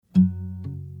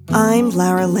I'm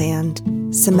Lara Land,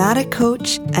 somatic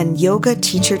coach and yoga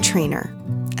teacher trainer,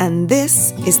 and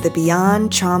this is the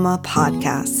Beyond Trauma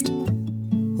podcast.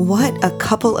 What a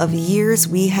couple of years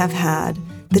we have had.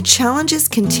 The challenges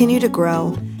continue to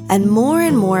grow, and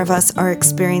more of us are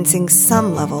experiencing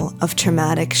some level of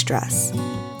traumatic stress.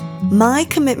 My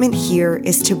commitment here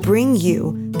is to bring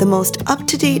you the most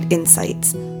up-to-date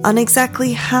insights on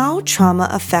exactly how trauma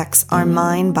affects our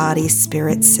mind, body,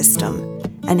 spirit system,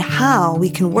 and how we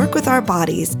can work with our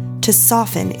bodies to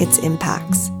soften its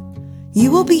impacts.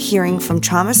 You will be hearing from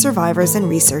trauma survivors and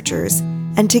researchers,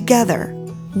 and together,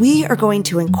 we are going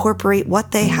to incorporate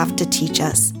what they have to teach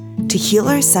us to heal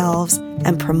ourselves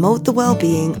and promote the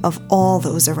well-being of all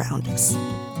those around us.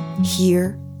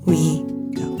 Here we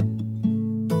go.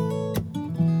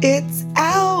 It's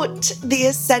out! The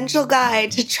Essential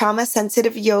Guide to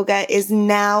Trauma-Sensitive Yoga is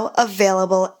now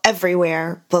available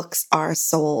everywhere books are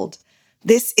sold.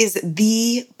 This is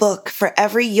the book for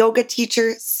every yoga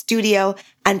teacher, studio,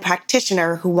 and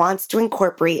practitioner who wants to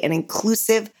incorporate an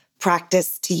inclusive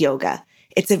practice to yoga.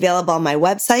 It's available on my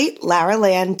website,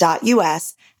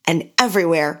 laraland.us, and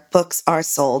everywhere books are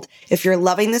sold. If you're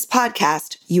loving this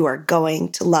podcast, you are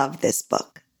going to love this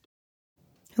book.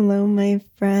 Hello, my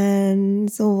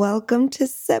friends. Welcome to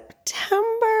September.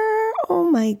 Oh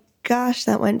my gosh,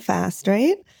 that went fast,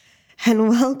 right? And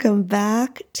welcome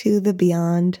back to the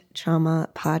Beyond Trauma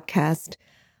podcast.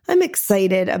 I'm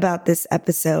excited about this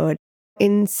episode.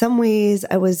 In some ways,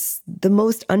 I was the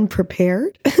most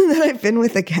unprepared that I've been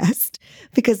with a guest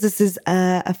because this is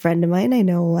a friend of mine I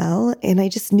know well, and I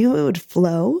just knew it would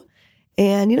flow.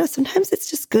 And, sometimes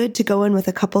it's just good to go in with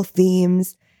a couple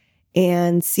themes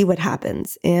and see what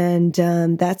happens. And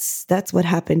that's what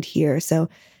happened here. So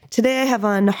today I have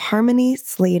on Harmony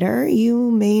Slater. You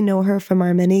may know her from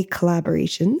our many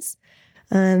collaborations.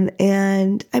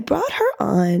 And I brought her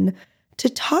on to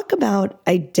talk about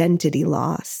identity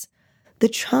loss, the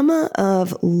trauma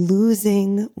of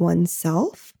losing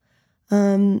oneself,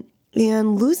 and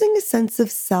losing a sense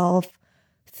of self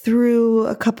through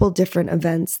a couple different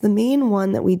events. The main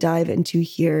one that we dive into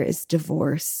here is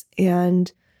divorce. And,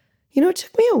 it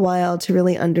took me a while to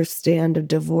really understand a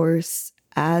divorce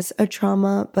as a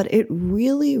trauma, but it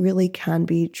really, really can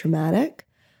be traumatic.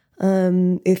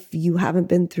 If you haven't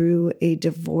been through a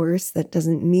divorce, that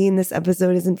doesn't mean this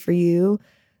episode isn't for you.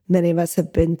 Many of us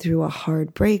have been through a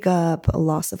hard breakup, a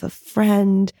loss of a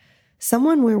friend,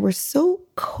 someone where we're so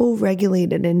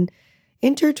co-regulated and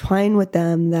intertwined with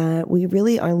them that we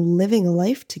really are living a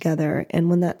life together. And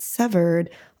when that's severed,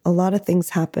 a lot of things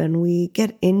happen. We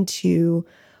get into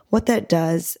what that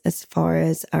does as far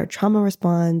as our trauma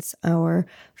response, our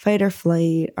fight or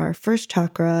flight, our first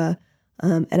chakra,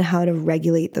 and how to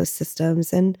regulate those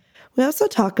systems. And we also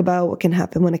talk about what can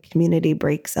happen when a community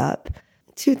breaks up.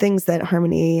 Two things that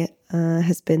Harmony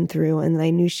has been through and that I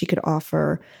knew she could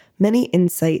offer many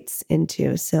insights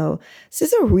into. So this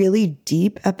is a really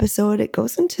deep episode. It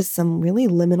goes into some really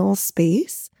liminal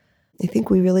space. I think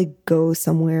we really go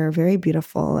somewhere very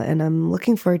beautiful, and I'm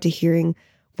looking forward to hearing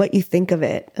what you think of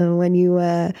it. And when you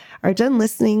are done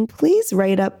listening, please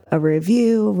write up a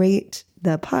review, rate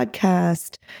the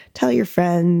podcast, tell your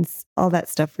friends. All that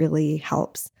stuff really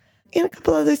helps. And a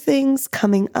couple other things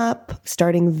coming up,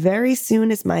 starting very soon,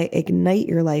 is my Ignite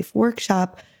Your Life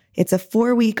workshop. It's a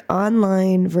 4-week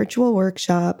online virtual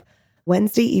workshop.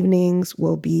 Wednesday evenings,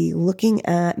 we'll be looking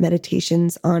at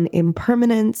meditations on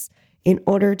impermanence in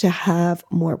order to have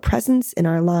more presence in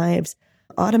our lives,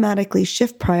 automatically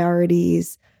shift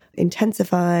priorities,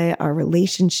 intensify our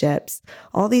relationships.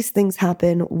 All these things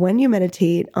happen when you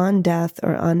meditate on death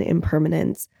or on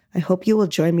impermanence. I hope you will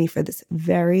join me for this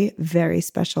very, very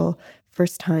special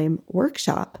first-time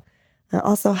workshop. I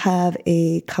also have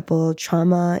a couple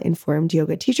trauma-informed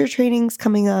yoga teacher trainings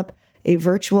coming up, a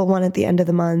virtual one at the end of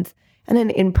the month, and an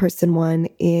in-person one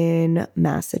in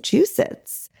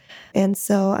Massachusetts. And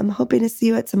so I'm hoping to see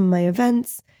you at some of my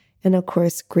events, and of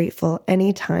course, grateful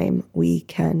anytime we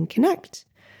can connect.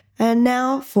 And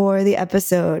now for the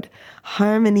episode,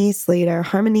 Harmony Slater.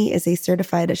 Harmony is a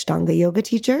certified Ashtanga yoga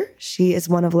teacher. She is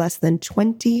one of less than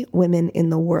 20 women in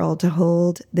the world to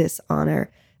hold this honor.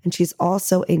 And she's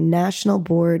also a national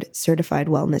board certified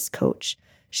wellness coach.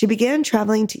 She began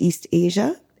traveling to East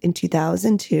Asia in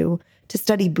 2002 to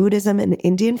study Buddhism and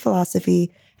Indian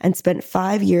philosophy and spent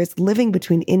 5 years living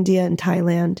between India and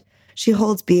Thailand. She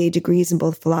holds BA degrees in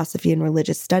both philosophy and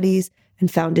religious studies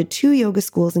and founded 2 yoga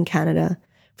schools in Canada.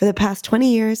 For the past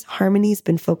 20 years, Harmony's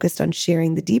been focused on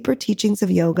sharing the deeper teachings of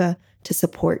yoga to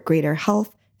support greater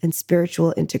health and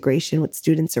spiritual integration with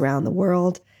students around the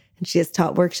world. And she has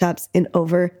taught workshops in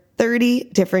over 30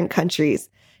 different countries.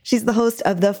 She's the host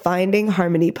of the Finding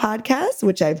Harmony podcast,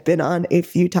 which I've been on a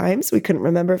few times. We couldn't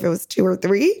remember if it was 2 or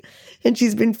 3. And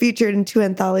she's been featured in 2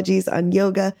 anthologies on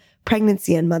yoga,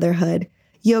 pregnancy, and motherhood,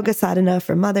 Yoga Sadhana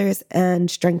for Mothers,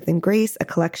 and Strength and Grace, a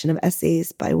collection of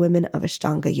essays by women of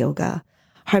Ashtanga yoga.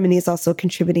 Harmony is also a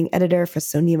contributing editor for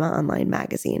Sonima Online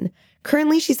magazine.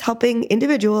 Currently, she's helping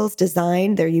individuals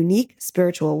design their unique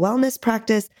spiritual wellness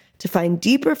practice to find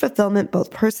deeper fulfillment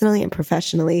both personally and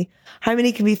professionally.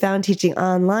 Harmony can be found teaching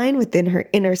online within her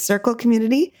Inner Circle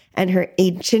community and her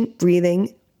Ancient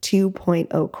Breathing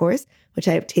 2.0 course, which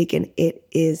I have taken. It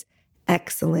is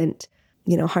excellent.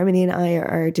 You know, Harmony and I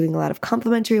are doing a lot of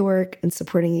complementary work and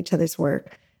supporting each other's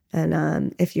work.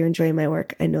 And if you're enjoying my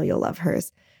work, I know you'll love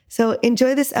hers. So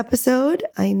enjoy this episode.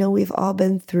 I know we've all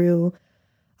been through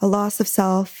a loss of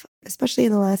self, especially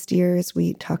in the last years.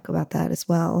 We talk about that as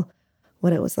well,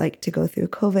 what it was like to go through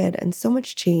COVID and so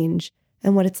much change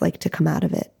and what it's like to come out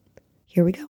of it. Here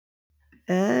we go.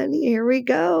 And here we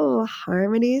go.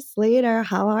 Harmony Slater,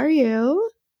 how are you?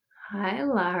 Hi,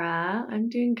 Laura. I'm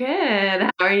doing good.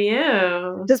 How are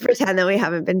you? Just pretend that we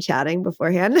haven't been chatting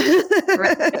beforehand.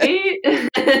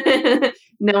 Right?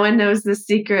 No one knows the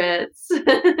secrets.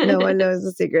 No one knows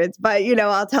the secrets. But, you know,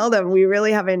 I'll tell them we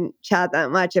really haven't chat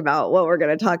that much about what we're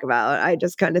going to talk about. I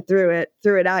just kind of threw it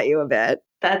at you a bit.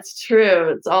 That's true.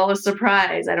 It's all a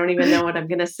surprise. I don't even know what I'm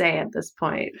going to say at this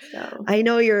point. So I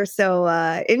know you're so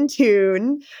in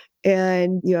tune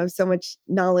and you have so much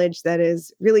knowledge that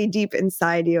is really deep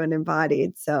inside you and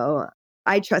embodied. So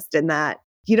I trust in that.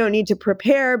 You don't need to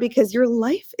prepare because your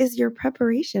life is your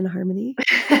preparation, Harmony.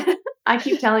 I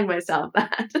keep telling myself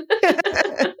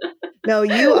that. No,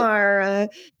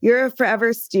 you're a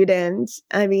forever student.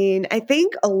 I mean, I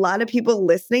think a lot of people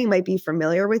listening might be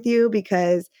familiar with you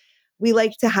because we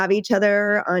like to have each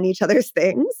other on each other's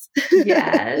things.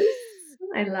 Yes.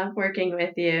 I love working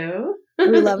with you.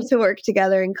 We love to work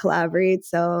together and collaborate.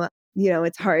 So, you know,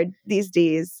 it's hard these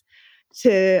days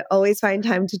to always find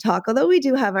time to talk. Although we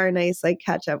do have our nice like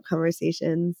catch up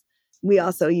conversations, we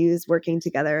also use working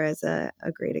together as a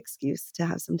great excuse to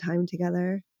have some time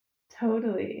together.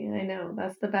 Totally. I know.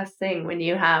 That's the best thing when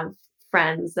you have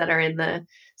friends that are in the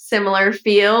similar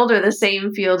field or the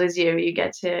same field as you. You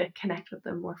get to connect with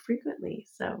them more frequently.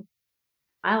 So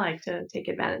I like to take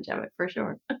advantage of it for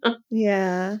sure.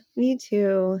 Yeah, me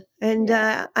too. And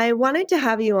I wanted to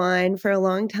have you on for a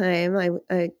long time.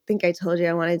 I think I told you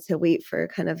I wanted to wait for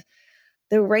kind of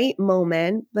the right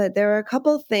moment, but there were a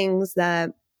couple things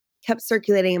that kept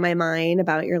circulating in my mind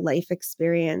about your life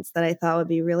experience that I thought would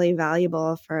be really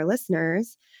valuable for our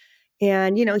listeners.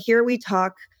 And, you know, here we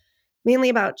talk mainly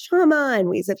about trauma and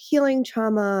ways of healing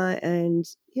trauma and,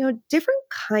 you know, different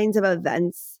kinds of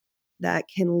events that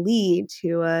can lead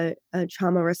to a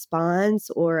trauma response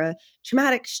or a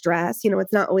traumatic stress. You know,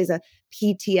 it's not always a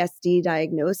PTSD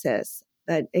diagnosis,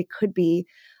 but it could be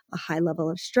a high level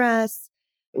of stress.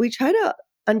 We try to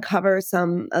uncover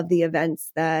some of the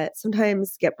events that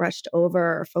sometimes get brushed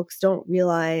over or folks don't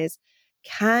realize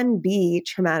can be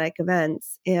traumatic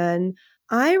events. And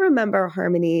I remember,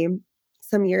 Harmony,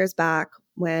 some years back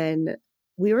when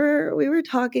we were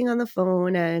talking on the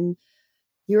phone and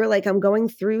you were like, I'm going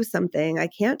through something. I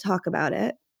can't talk about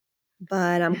it,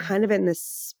 but I'm kind of in this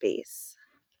space.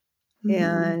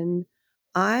 And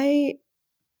I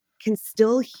can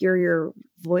still hear your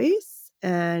voice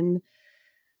and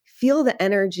feel the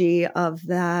energy of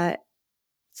that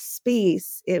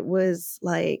space. It was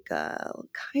like,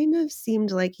 kind of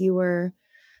seemed like there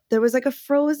was like a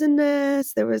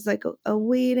frozenness. There was like a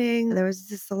waiting. There was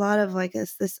just a lot of like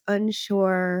this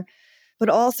unsure, but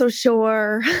also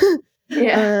sure.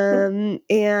 Yeah.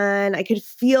 And I could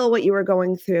feel what you were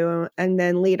going through. And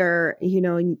then later, you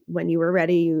know, when you were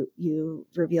ready, you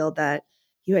revealed that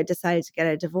you had decided to get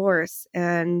a divorce.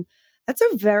 And that's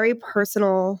a very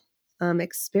personal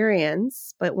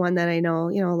experience, but one that I know,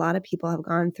 you know, a lot of people have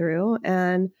gone through.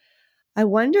 And I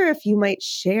wonder if you might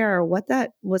share what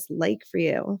that was like for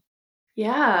you.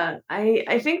 Yeah,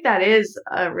 I think that is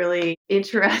a really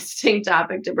interesting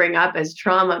topic to bring up as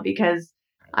trauma because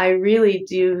I really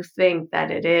do think that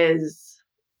it is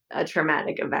a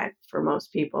traumatic event for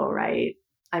most people, right?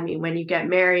 I mean, when you get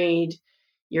married,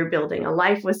 you're building a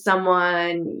life with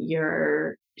someone,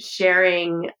 you're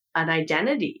sharing an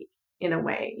identity in a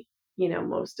way, you know,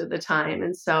 most of the time.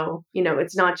 And so, you know,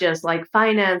 it's not just like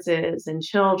finances and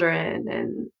children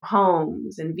and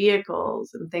homes and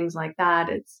vehicles and things like that.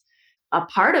 It's a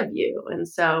part of you. And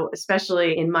so,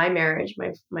 especially in my marriage,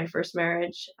 my first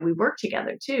marriage, we worked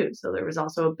together too. So there was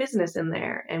also a business in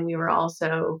there, and we were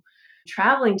also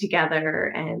traveling together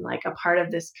and like a part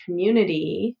of this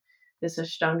community this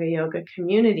Ashtanga yoga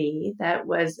community that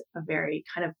was a very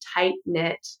kind of tight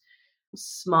knit,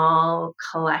 small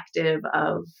collective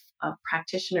of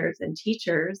practitioners and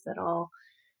teachers that all,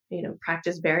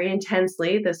 practice very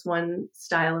intensely this one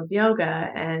style of yoga.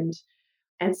 And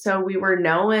so we were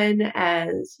known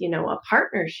as, a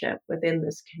partnership within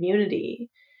this community.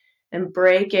 And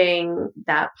breaking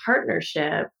that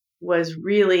partnership was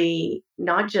really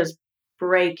not just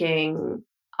breaking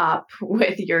up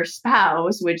with your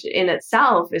spouse, which in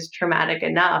itself is traumatic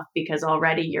enough because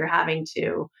already you're having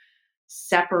to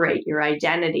separate your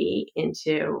identity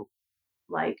into,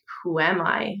 like, who am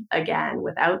I again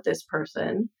without this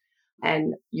person?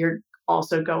 And you're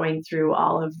also going through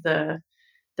all of the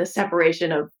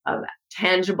separation of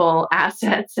tangible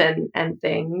assets and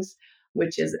things,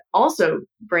 which is also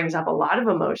brings up a lot of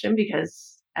emotion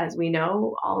because, as we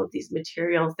know, all of these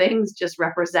material things just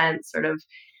represent sort of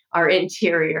our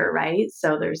interior, right?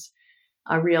 So there's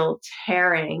a real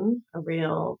tearing, a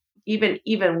real, even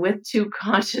with two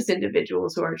conscious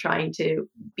individuals who are trying to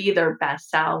be their best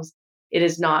selves, it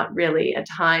is not really a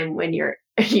time when you're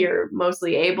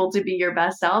mostly able to be your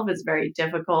best self. It's very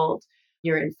difficult.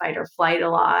 You're in fight or flight a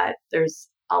lot. There's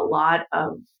a lot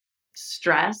of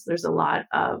stress. There's a lot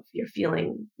of, you're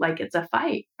feeling like it's a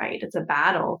fight, right? It's a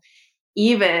battle.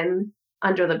 Even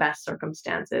under the best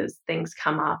circumstances, things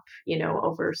come up,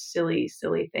 over silly,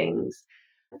 silly things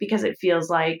because it feels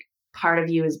like part of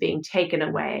you is being taken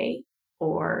away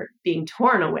or being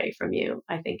torn away from you,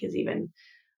 I think is even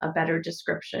a better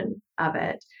description of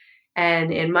it.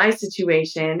 And in my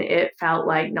situation, it felt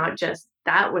like not just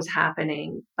that was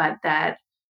happening, but that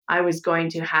I was going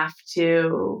to have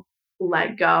to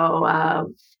let go of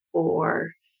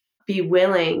or be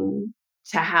willing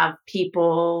to have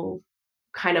people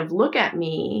kind of look at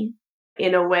me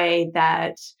in a way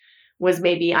that was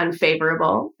maybe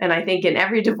unfavorable. And I think in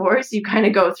every divorce, you kind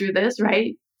of go through this,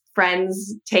 right?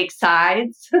 Friends take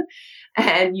sides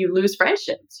and you lose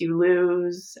friendships, you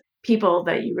lose people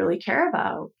that you really care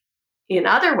about in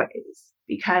other ways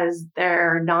because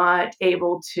they're not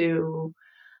able to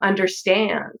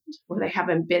understand or they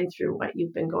haven't been through what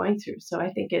you've been going through. So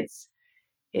I think it's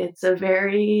a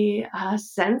very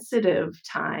sensitive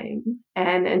time.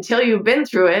 And until you've been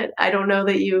through it, I don't know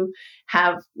that you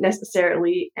have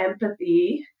necessarily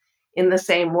empathy in the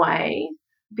same way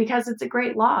because it's a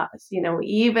great loss,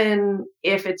 even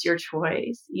if it's your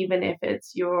choice, even if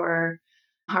it's your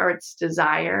heart's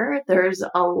desire, there's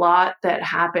a lot that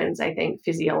happens, I think,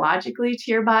 physiologically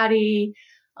to your body,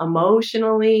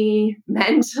 emotionally,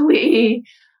 mentally,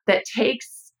 that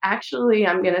takes actually,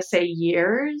 I'm going to say,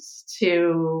 years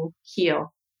to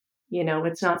heal.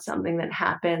 It's not something that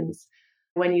happens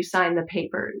when you sign the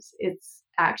papers. It's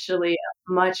actually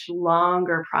a much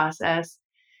longer process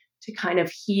to kind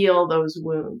of heal those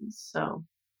wounds. So,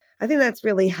 I think that's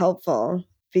really helpful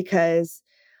because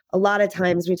a lot of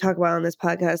times we talk about on this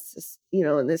podcast,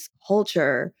 in this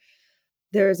culture,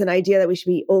 there's an idea that we should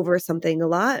be over something a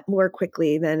lot more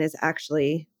quickly than is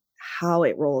actually how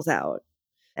it rolls out.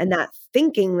 And that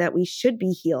thinking that we should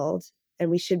be healed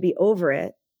and we should be over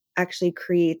it actually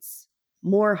creates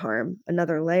more harm,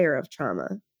 another layer of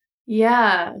trauma.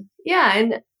 yeah.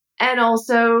 Yeah, and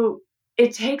also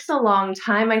it takes a long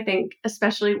time, I think,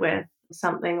 especially with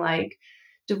something like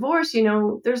divorce,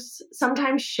 there's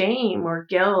sometimes shame or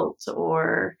guilt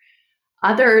or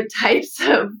other types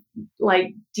of,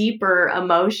 like, deeper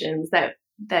emotions that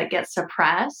get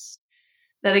suppressed,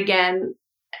 that again,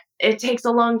 it takes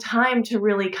a long time to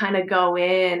really kind of go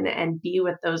in and be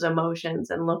with those emotions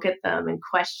and look at them and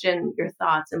question your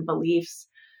thoughts and beliefs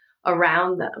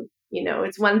around them.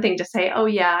 It's one thing to say, oh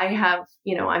yeah, I have,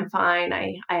 I'm fine,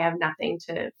 I have nothing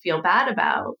to feel bad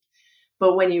about.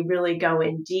 But when you really go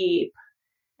in deep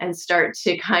and start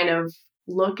to kind of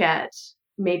look at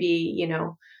maybe,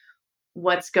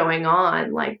 what's going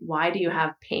on, like, why do you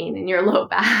have pain in your low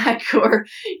back? Or,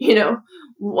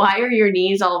 why are your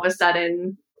knees all of a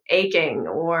sudden aching?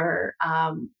 Or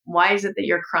why is it that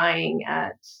you're crying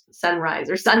at sunrise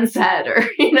or sunset? Or,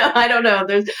 I don't know,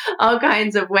 there's all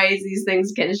kinds of ways these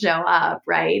things can show up,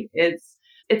 right?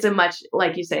 It's a much,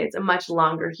 like you say, it's a much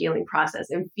longer healing process,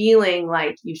 and feeling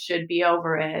like you should be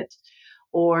over it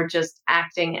or just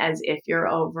acting as if you're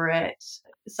over it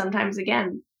sometimes,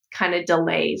 again, kind of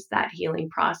delays that healing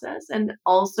process. And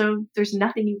also, there's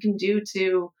nothing you can do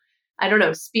to, I don't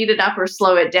know, speed it up or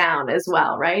slow it down as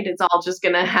well, right? It's all just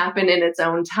going to happen in its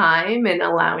own time, and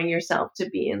allowing yourself to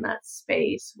be in that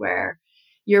space where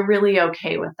you're really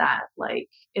okay with that. Like,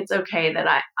 it's okay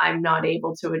that I'm not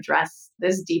able to address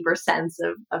this deeper sense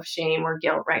of shame or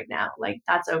guilt right now. Like,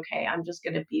 that's okay. I'm just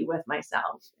going to be with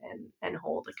myself and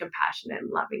hold a compassionate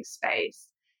and loving space.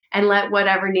 and let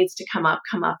whatever needs to come up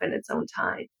in its own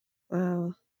time.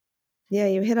 Wow. Yeah,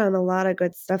 you hit on a lot of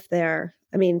good stuff there.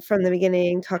 I mean, from the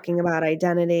beginning, talking about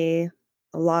identity,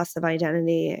 a loss of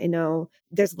identity. I know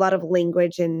there's a lot of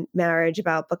language in marriage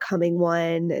about becoming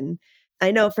one. And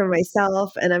I know for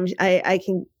myself, and I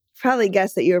can probably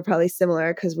guess that you're probably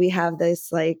similar because we have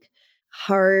this like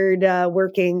hard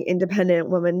working independent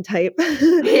woman type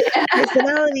Yeah.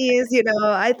 personalities.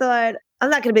 I thought I'm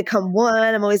not going to become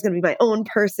one. I'm always going to be my own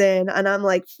person. And I'm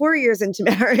like 4 years into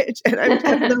marriage and I'm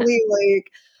definitely like,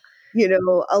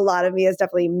 a lot of me is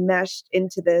definitely meshed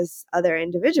into this other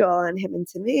individual and him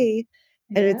into me.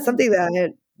 And it's Yeah. something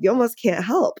that you almost can't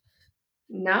help.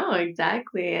 No,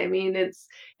 exactly. I mean,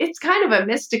 it's kind of a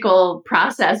mystical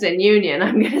process in union,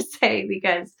 I'm going to say,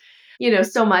 because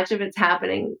so much of it's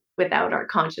happening without our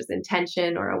conscious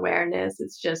intention or awareness.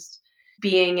 It's just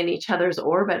being in each other's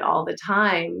orbit all the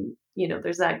time.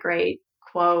 There's that great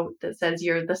quote that says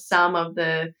you're the sum of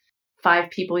the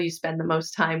 5 people you spend the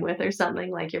most time with, or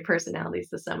something. Like your personality is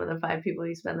the sum of the 5 people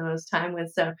you spend the most time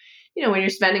with. So, when you're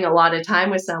spending a lot of time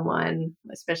with someone,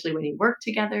 especially when you work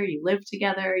together, you live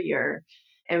together,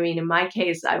 in my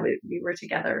case, we were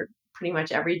together pretty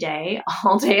much every day,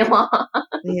 all day long,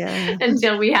 Yeah.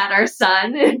 until we had our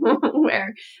son,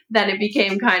 where then it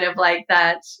became kind of like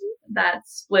that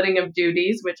splitting of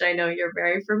duties, which I know you're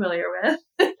very familiar with.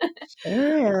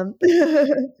 Sure am.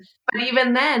 But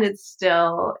even then, it's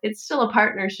still a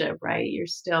partnership, right? You're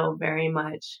still very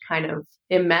much kind of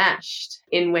enmeshed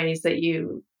in ways that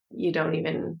you don't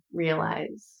even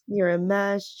realize. You're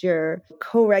enmeshed, you're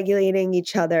co-regulating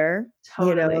each other,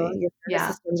 Totally. your nervous Yeah.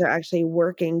 systems are actually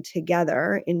working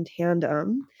together in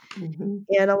tandem. Hmm.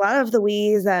 And a lot of the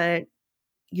ways that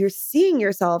you're seeing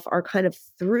yourself are kind of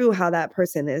through how that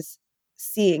person is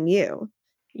seeing you.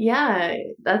 Yeah,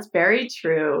 that's very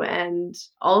true. And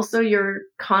also, you're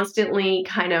constantly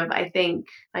kind of,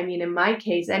 in my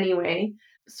case anyway,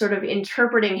 sort of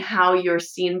interpreting how you're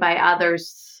seen by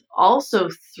others, also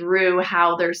through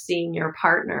how they're seeing your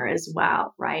partner as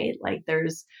well, right? Like,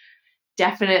 there's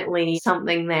definitely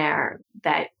something there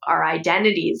that our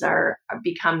identities are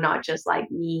become not just like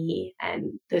me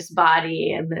and this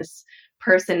body and this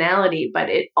personality, but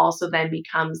it also then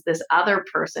becomes this other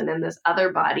person and this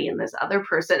other body and this other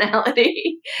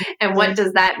personality. And what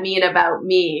does that mean about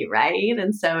me, right?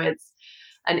 And so it's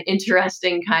an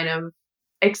interesting kind of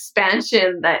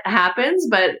expansion that happens,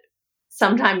 but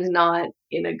sometimes not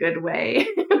in a good way,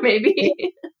 maybe.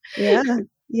 Yeah.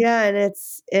 Yeah,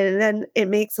 and then it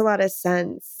makes a lot of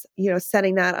sense,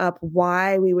 setting that up,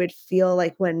 why we would feel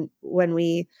like when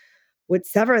we would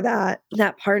sever that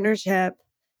partnership,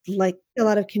 like a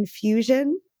lot of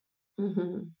confusion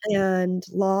Hmm. and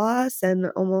loss and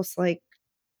almost like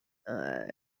uh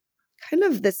kind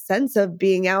of this sense of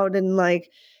being out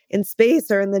in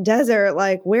space or in the desert,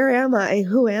 like where am I?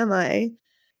 Who am I?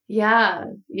 Yeah,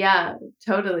 yeah,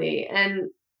 totally. And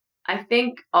I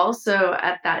think also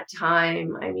at that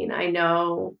time, I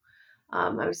know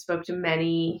I've spoke to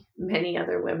many, many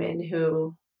other women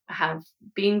who have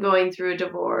been going through a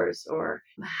divorce or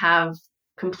have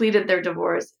completed their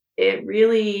divorce. It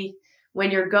really, when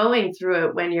you're going through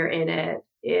it, when you're in it,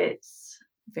 it's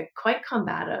quite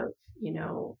combative,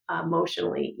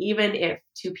 emotionally, even if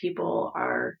two people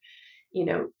are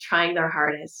trying their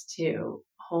hardest to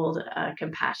hold a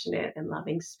compassionate and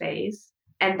loving space.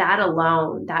 And that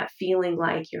alone, that feeling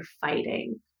like you're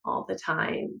fighting all the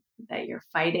time, that you're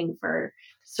fighting for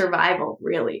survival,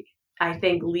 really, I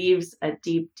think leaves a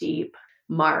deep, deep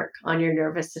mark on your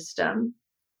nervous system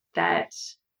that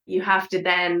you have to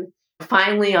then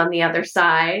finally on the other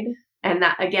side. And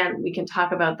that, again, we can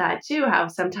talk about that too, how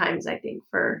sometimes I think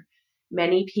for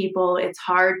many people, it's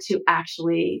hard to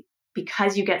actually,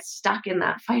 because you get stuck in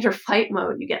that fight or flight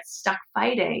mode, you get stuck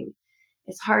fighting.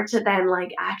 It's hard to then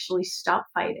like actually stop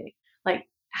fighting. Like,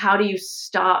 how do you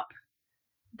stop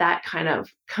that kind of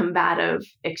combative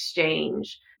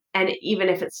exchange? And even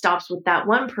if it stops with that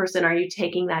one person, are you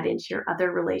taking that into your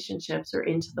other relationships or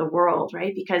into the world,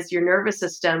 right? Because your nervous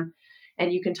system,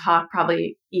 and you can talk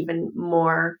probably even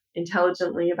more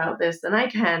intelligently about this than I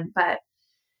can, but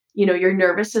your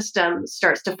nervous system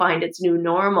starts to find its new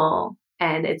normal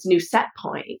and its new set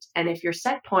point. And if your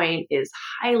set point is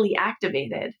highly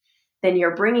activated, then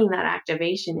you're bringing that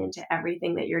activation into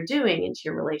everything that you're doing, into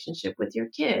your relationship with your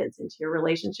kids, into your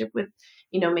relationship with,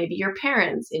 maybe your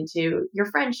parents, into your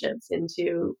friendships,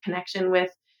 into connection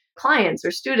with clients or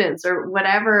students or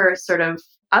whatever sort of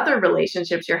other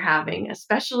relationships you're having,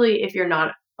 especially if you're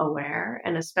not aware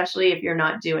and especially if you're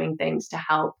not doing things to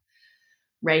help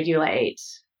regulate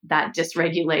that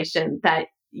dysregulation that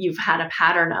you've had a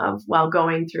pattern of while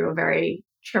going through a very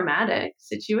traumatic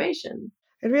situation.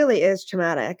 It really is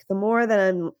traumatic. The more that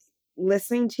I'm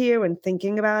listening to you and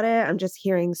thinking about it, I'm just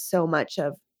hearing so much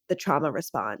of the trauma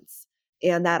response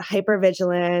and that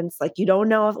hypervigilance. Like, you don't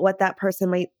know what that person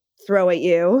might throw at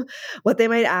you, what they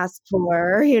might ask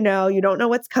for, you don't know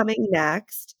what's coming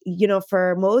next.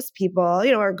 For most people,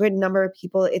 or a good number of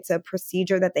people, it's a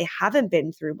procedure that they haven't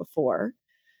been through before.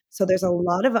 So there's a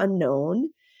lot of unknown.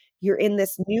 You're in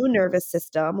this new nervous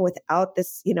system without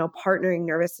this, partnering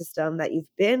nervous system that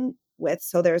you've been with.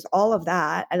 So there's all of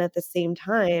that. And at the same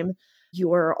time,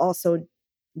 you are also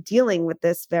dealing with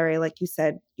this very, like you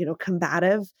said,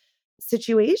 combative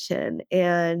situation.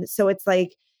 And so it's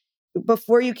like,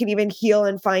 before you can even heal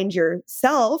and find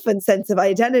yourself and sense of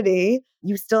identity,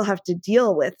 you still have to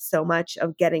deal with so much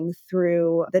of getting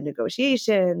through the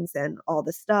negotiations and all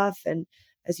the stuff. And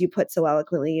as you put so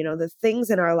eloquently, the things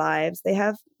in our lives, they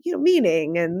have,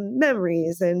 meaning and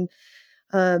memories, and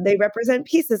they represent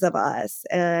pieces of us.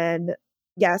 And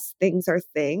yes, things are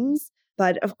things.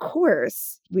 But of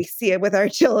course, we see it with our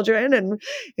children. And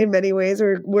in many ways,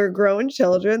 we're grown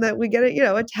children that we get,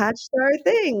 attached to our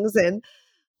things. And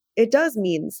it does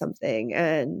mean something.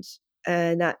 And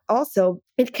that also,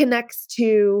 it connects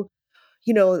to,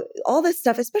 all this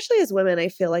stuff, especially as women. I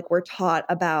feel like we're taught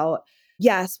about,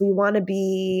 yes, we want to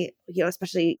be,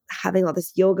 especially having all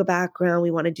this yoga background,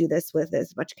 we want to do this with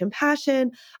as much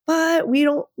compassion, but we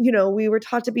don't, we were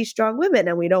taught to be strong women,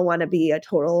 and we don't want to be a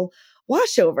total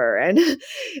washover. And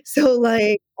so,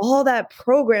 like, all that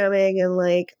programming and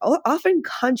like often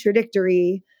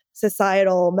contradictory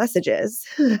societal messages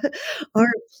are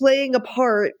playing a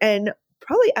part and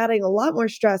probably adding a lot more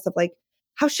stress of like,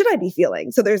 how should I be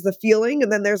feeling? So there's the feeling,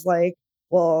 and then there's like,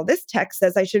 well, this text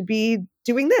says I should be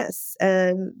doing this.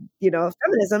 And,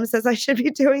 feminism says I should be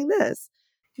doing this.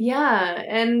 Yeah.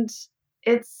 And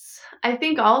I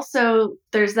think also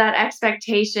there's that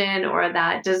expectation or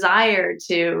that desire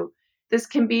to, this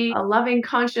can be a loving,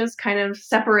 conscious kind of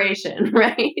separation,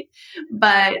 right?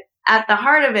 But at the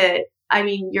heart of it, I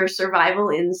mean, your survival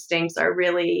instincts are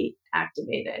really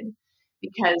activated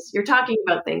because you're talking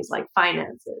about things like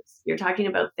finances. You're talking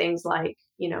about things like,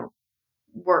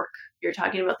 work. You're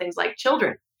talking about things like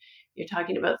children. You're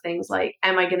talking about things like,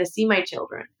 am I going to see my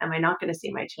children? Am I not going to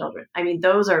see my children? I mean,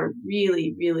 those are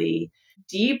really, really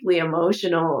deeply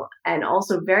emotional and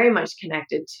also very much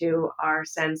connected to our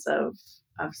sense of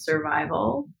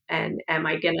survival. And am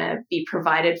I going to be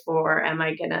provided for? Am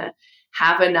I going to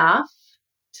have enough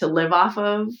to live off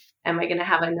of? Am I going to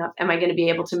have enough? Am I going to be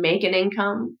able to make an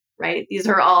income? Right? These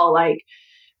are all like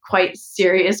quite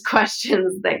serious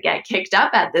questions that get kicked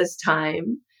up at this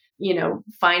time.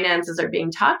 Finances are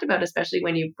being talked about, especially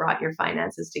when you've brought your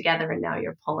finances together and now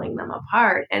you're pulling them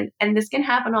apart. And this can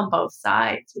happen on both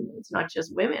sides. It's not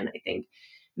just women. I think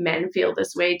men feel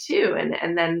this way too.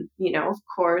 And then, of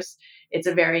course, it's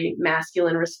a very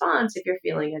masculine response. If you're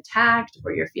feeling attacked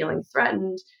or you're feeling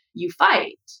threatened, you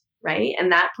fight, right?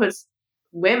 And that puts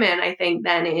women, I think,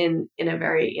 then in a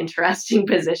very interesting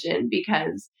position,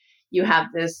 because you have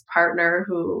this partner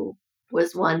who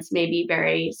was once maybe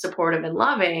very supportive and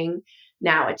loving,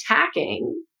 now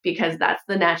attacking, because that's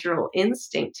the natural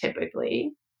instinct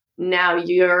typically. Now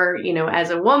you're, as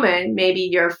a woman, maybe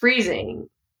you're freezing,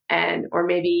 or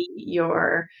maybe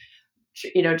you're,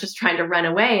 just trying to run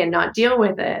away and not deal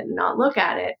with it and not look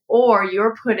at it, or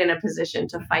you're put in a position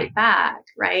to fight back,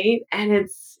 right? And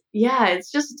it's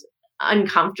just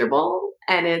uncomfortable,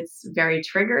 and it's very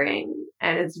triggering,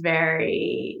 and it's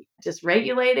very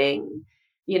dysregulating.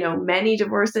 Many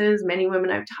divorces, many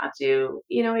women I've talked to,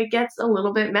 it gets a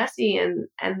little bit messy,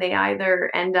 and they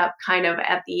either end up kind of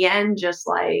at the end just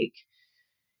like,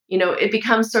 it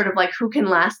becomes sort of like who can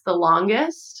last the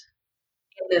longest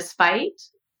in this fight.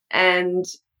 And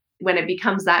when it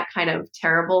becomes that kind of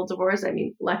terrible divorce, I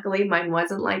mean, luckily mine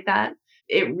wasn't like that.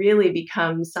 It really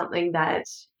becomes something that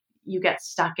you get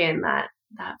stuck in that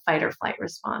fight or flight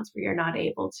response where you're not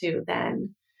able to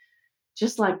then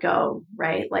just let go,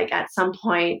 right? Like at some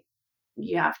point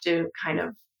you have to kind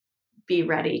of be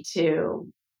ready to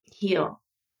heal,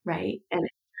 right? And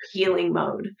healing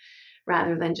mode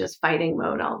rather than just fighting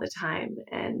mode all the time.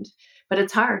 But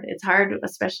it's hard. It's hard,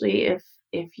 especially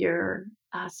if you're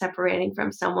separating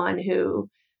from someone who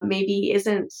maybe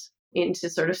isn't into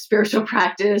sort of spiritual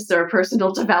practice or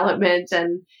personal development,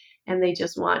 and they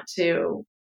just want to.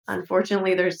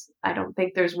 Unfortunately, I don't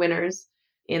think there's winners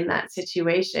in that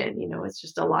situation. It's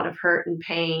just a lot of hurt and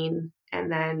pain,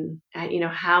 and then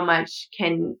how much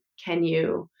can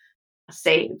you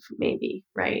save, maybe,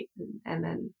 right? And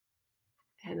then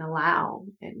and allow.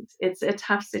 And it's a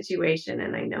tough situation.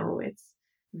 And I know it's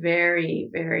very,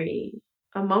 very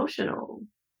emotional.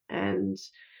 And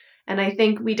I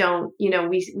think we don't,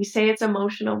 we say it's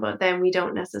emotional, but then we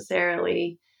don't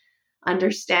necessarily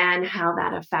understand how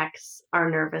that affects our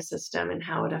nervous system and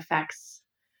how it affects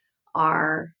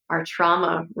our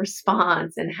trauma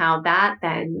response, and how that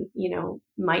then,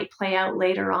 might play out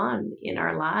later on in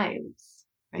our lives,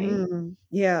 right?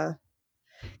 Yeah.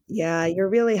 Yeah, you're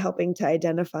really helping to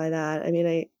identify that. I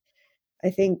mean, I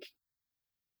think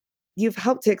you've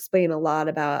helped to explain a lot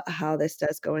about how this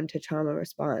does go into trauma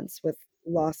response with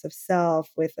loss of self,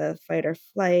 with a fight or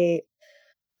flight.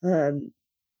 Um,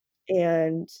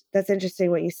 and that's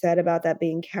interesting what you said about that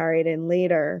being carried in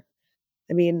later.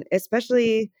 I mean,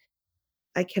 especially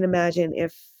I can imagine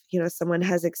if, someone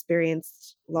has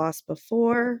experienced loss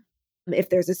before, if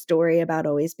there's a story about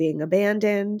always being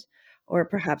abandoned, or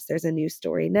perhaps there's a new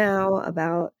story now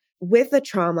about with a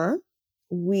trauma,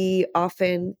 we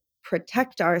often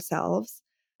protect ourselves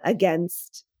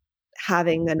against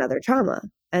having another trauma.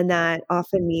 And that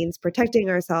often means protecting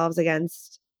ourselves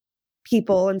against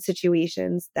people and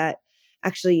situations that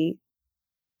actually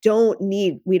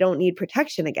we don't need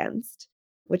protection against,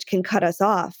 which can cut us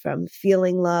off from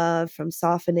feeling love, from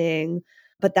softening.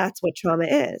 But that's what trauma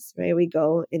is, right? We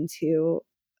go into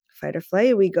fight or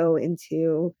flight, we go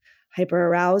into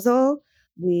hyperarousal,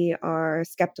 we are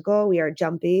skeptical, we are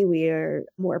jumpy, we are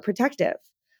more protective.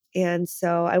 And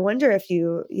so I wonder if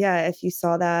you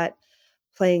saw that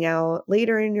playing out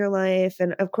later in your life.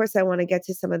 And of course, I want to get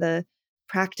to some of the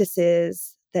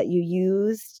practices that you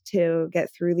used to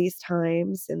get through these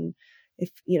times. And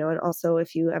and also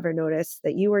if you ever notice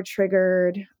that you were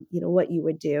triggered, what you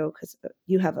would do, because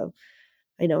you have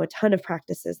I know a ton of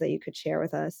practices that you could share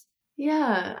with us.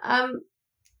 Yeah.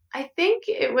 I think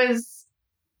it was,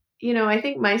 I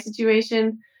think my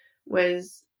situation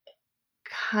was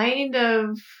kind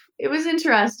of, it was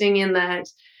interesting in that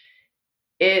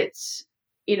it's,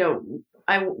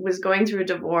 I was going through a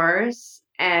divorce,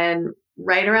 and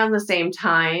right around the same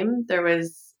time, there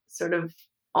was sort of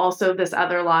also this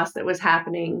other loss that was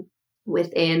happening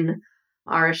within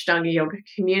our Ashtanga yoga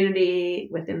community,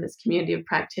 within this community of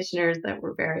practitioners that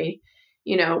were very,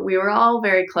 we were all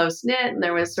very close knit, and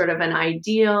there was sort of an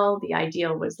ideal. The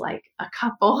ideal was like a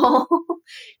couple,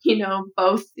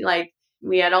 both like,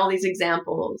 we had all these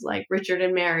examples like Richard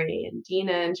and Mary and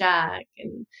Dina and Jack,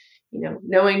 and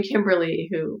knowing Kimberly,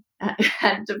 who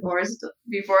had divorced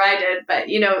before I did. But,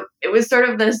 it was sort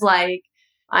of this like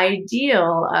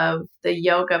ideal of the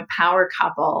yoga power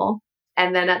couple.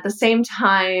 And then at the same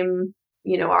time,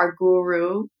 our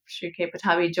guru, Sri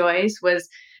Patabi Joyce, was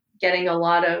getting a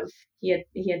lot of, he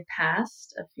had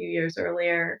passed a few years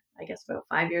earlier, I guess about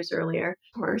 5 years earlier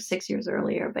or 6 years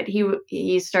earlier, but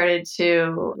he started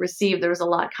to receive, there was a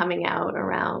lot coming out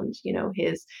around,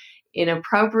 his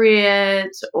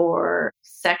inappropriate or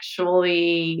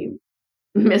sexually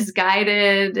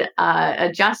misguided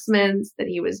adjustments that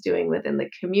he was doing within the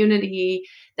community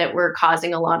that were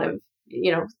causing a lot of,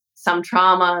 some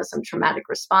trauma, some traumatic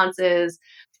responses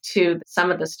to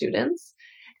some of the students.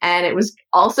 And it was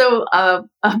also a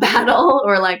battle,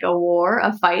 or like a war,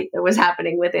 a fight that was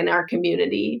happening within our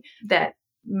community that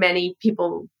many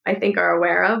people, I think, are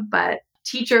aware of. But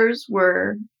teachers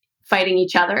were fighting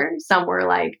each other. Some were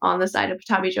like on the side of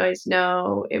Patabi Joyce.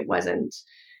 No, it wasn't.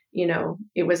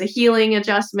 It was a healing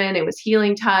adjustment. It was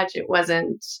healing touch. It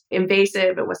wasn't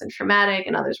invasive. It wasn't traumatic.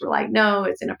 And others were like, no,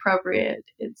 it's inappropriate.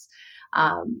 It's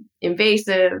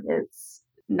invasive. It's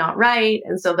not right.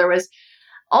 And so there was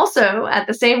also, at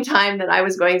the same time that I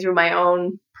was going through my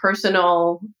own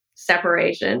personal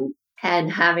separation and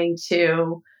having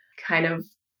to kind of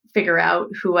figure out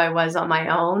who I was on my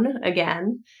own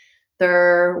again,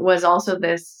 there was also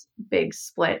this big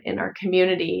split in our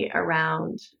community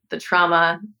around the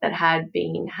trauma that had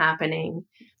been happening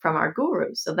from our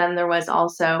guru. So then there was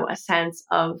also a sense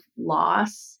of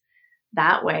loss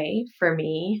that way for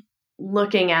me,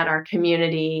 looking at our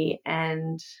community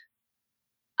and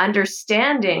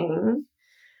understanding,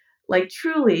 like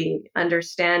truly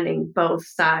understanding both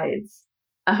sides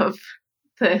of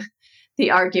the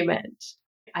argument.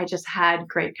 I just had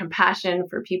great compassion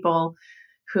for people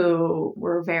who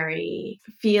were very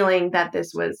feeling that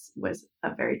this was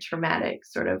a very traumatic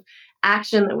sort of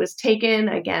action that was taken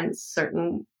against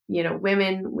certain,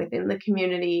 women within the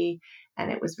community,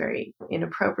 and it was very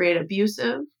inappropriate,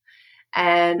 abusive,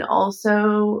 and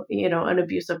also, an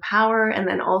abuse of power. And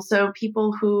then also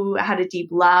people who had a deep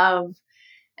love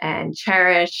and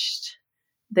cherished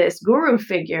this guru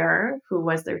figure who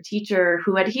was their teacher,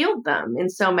 who had healed them in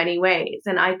so many ways.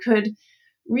 And I could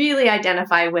really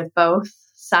identify with both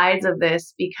sides of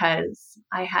this because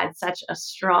I had such a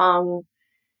strong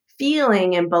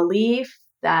feeling and belief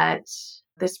that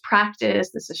this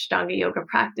practice, this Ashtanga yoga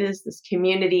practice, this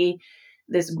community,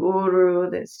 this guru,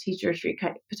 this teacher, Sri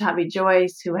Patabi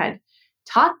Joyce, who had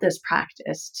taught this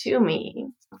practice to me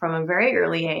from a very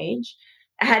early age,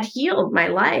 had healed my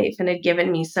life and had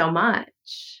given me so much.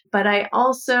 But I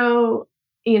also,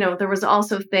 there was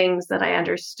also things that I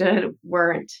understood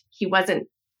he wasn't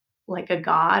like a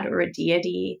god or a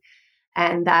deity,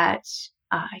 and that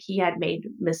he had made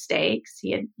mistakes.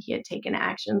 He had taken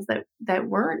actions that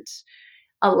weren't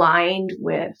aligned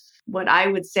with what I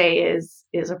would say is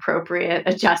appropriate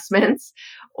adjustments,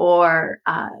 or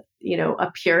a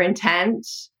pure intent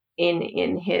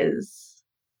in his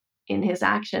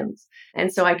actions.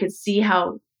 And so I could see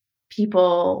how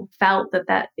people felt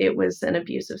that it was an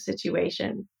abusive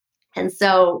situation. And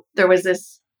so there was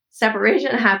this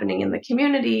separation happening in the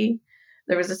community.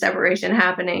 There was a separation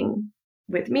happening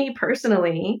with me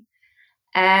personally.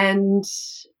 And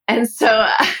so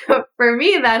for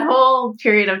me, that whole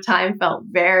period of time felt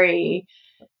very,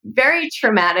 very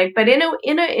traumatic, but in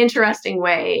an interesting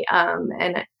way.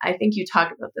 And I think you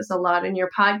talk about this a lot in your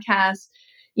podcast,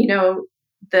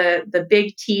 the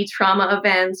big T trauma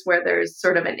events where there's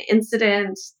sort of an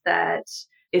incident that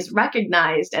is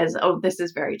recognized as, oh, this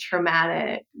is very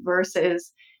traumatic,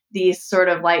 versus these sort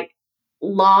of like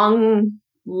long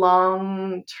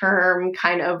term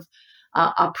kind of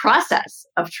a process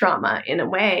of trauma, in a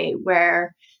way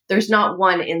where there's not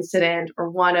one incident or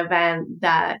one event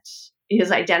that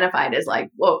is identified as like,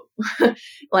 whoa,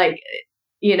 like,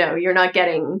 you're not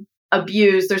getting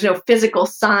abused. There's no physical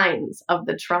signs of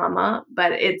the trauma,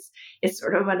 but it's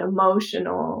sort of an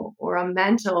emotional or a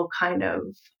mental kind of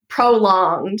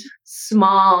prolonged,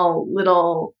 small,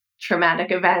 little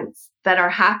traumatic events that are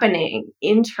happening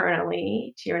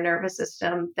internally to your nervous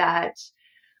system that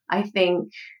I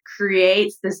think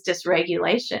creates this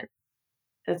dysregulation.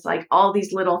 It's like all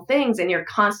these little things, and you're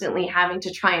constantly having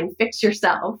to try and fix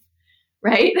yourself,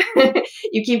 right?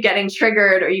 You keep getting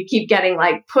triggered, or you keep getting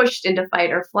like pushed into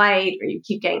fight or flight, or you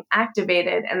keep getting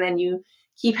activated, and then you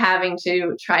keep having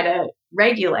to try to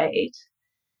regulate.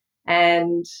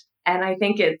 And I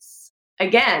think it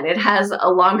has a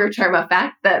longer term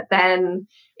effect that then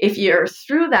if you're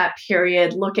through that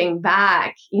period, looking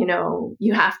back,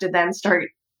 you have to then start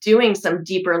doing some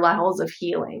deeper levels of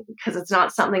healing, because it's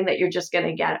not something that you're just going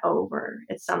to get over.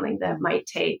 It's something that might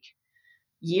take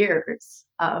years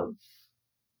of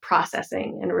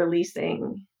processing and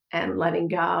releasing and letting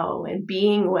go and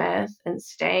being with and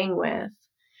staying with,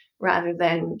 rather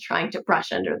than trying to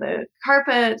brush under the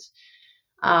carpet,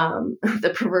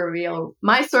 the proverbial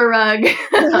Mysore rug,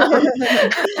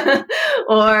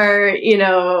 or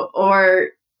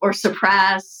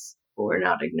suppress or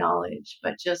not acknowledge,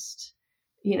 but just,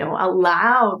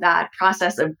 allow that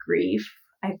process of grief,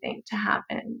 I think, to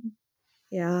happen.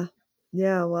 Yeah.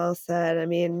 Yeah, well said. I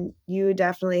mean, you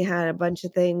definitely had a bunch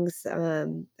of things. I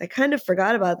kind of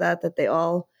forgot about that they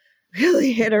all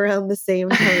really hit around the same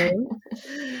time.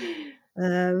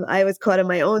 I was caught in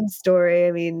my own story.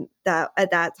 I mean, that at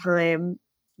that time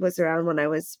was around when I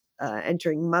was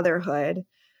entering motherhood.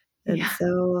 And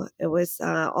so it was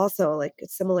also like a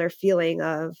similar feeling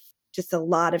of just a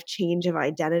lot of change of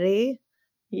identity.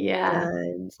 Yeah.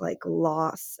 And like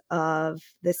loss of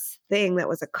this thing that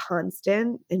was a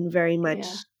constant and very much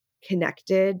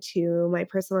connected to my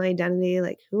personal identity.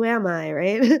 Like, who am I?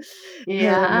 Right.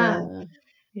 Yeah.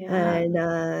 And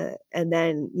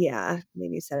then, I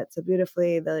mean, you said it so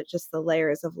beautifully, just the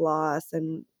layers of loss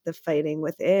and the fighting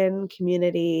within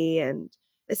community. And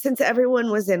since everyone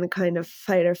was in kind of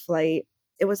fight or flight,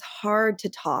 it was hard to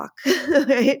talk.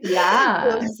 Right?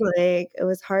 Yeah. It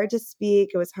was hard to speak.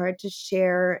 It was hard to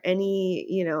share any,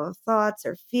 thoughts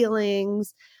or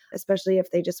feelings, especially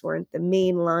if they just weren't the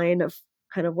main line of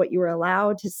kind of what you were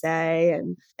allowed to say.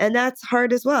 And that's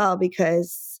hard as well,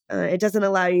 because it doesn't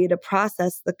allow you to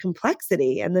process the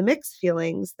complexity and the mixed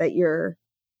feelings that you're,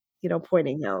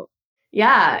 pointing out.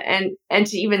 Yeah. And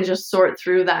to even just sort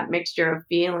through that mixture of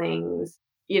feelings,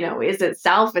 is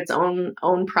itself its own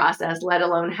process, let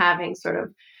alone having sort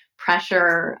of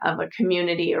pressure of a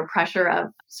community or pressure of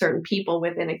certain people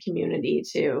within a community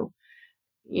to,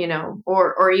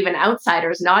 or even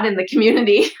outsiders not in the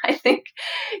community, I think,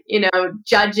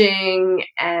 judging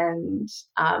and,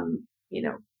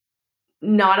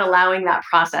 not allowing that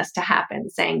process to happen,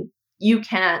 saying you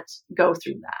can't go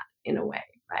through that, in a way,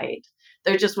 right?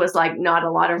 There just was like not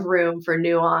a lot of room for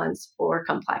nuance or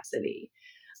complexity.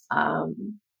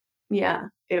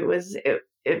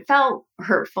 It felt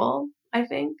hurtful, I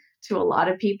think, to a lot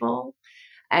of people,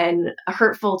 and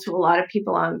hurtful to a lot of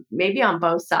people on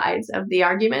both sides of the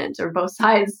argument, or both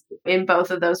sides in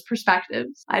both of those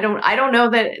perspectives. I don't know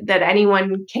that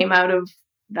anyone came out of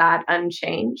that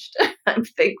unchanged. I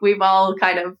think we've all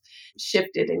kind of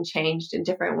shifted and changed in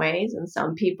different ways. And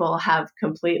some people have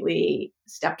completely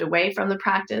stepped away from the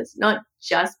practice, not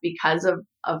just because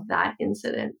of that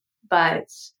incident. But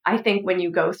I think when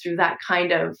you go through that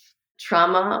kind of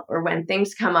trauma, or when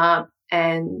things come up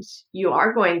and you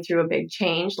are going through a big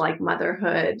change like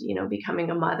motherhood, becoming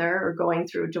a mother, or going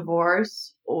through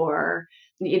divorce, or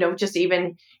just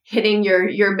even hitting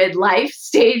your midlife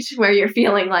stage where you're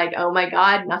feeling like, oh my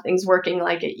God, nothing's working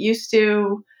like it used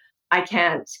to. I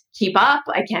can't keep up.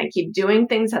 I can't keep doing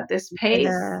things at this pace.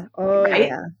 Yeah. Oh, right?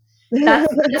 yeah.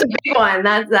 That's a big one.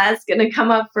 That's going to come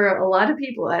up for a lot of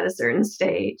people at a certain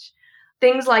stage.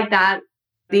 Things like that,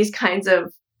 these kinds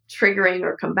of triggering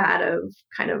or combative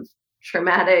kind of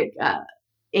traumatic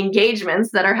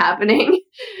engagements that are happening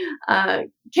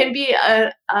can be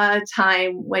a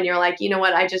time when you're like, you know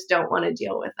what, I just don't want to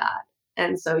deal with that.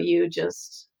 And so you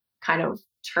just kind of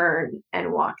turn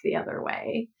and walk the other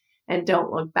way and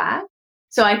don't look back.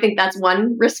 So I think that's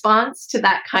one response to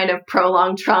that kind of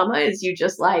prolonged trauma, is you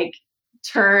just like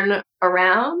turn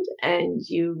around and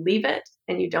you leave it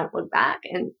and you don't look back.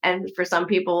 And for some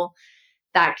people,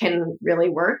 that can really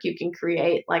work. You can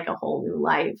create like a whole new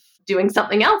life doing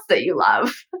something else that you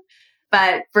love.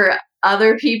 But for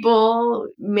other people,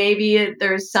 maybe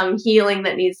there's some healing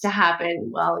that needs to happen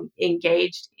while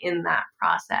engaged in that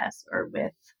process or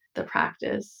with the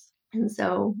practice. And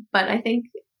so, but I think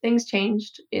things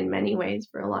changed in many ways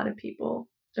for a lot of people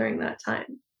during that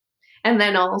time. And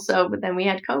then also, but then we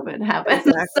had COVID happen.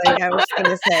 Exactly. I was going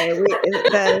to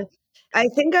say, I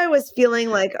think I was feeling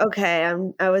like, okay,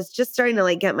 I was just starting to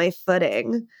like get my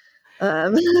footing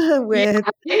with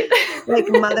like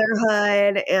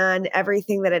motherhood and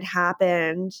everything that had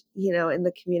happened, in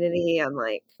the community. I'm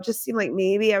like, just seemed like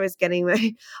maybe I was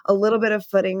getting a little bit of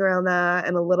footing around that,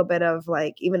 and a little bit of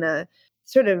like even a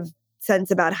sort of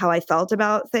sense about how I felt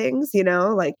about things,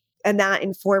 like, and that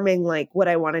informing like what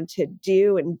I wanted to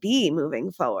do and be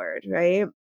moving forward. Right.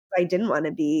 I didn't want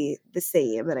to be the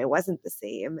same, and I wasn't the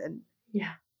same.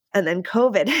 And then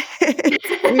COVID,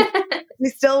 we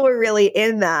still were really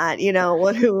in that, we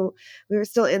were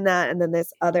still in that. And then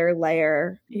this other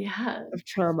layer of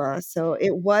trauma. So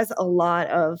it was a lot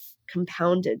of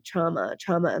compounded trauma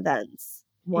events,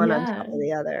 one on top of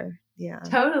the other. Yeah,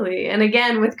 totally. And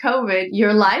again, with COVID,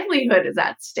 your livelihood is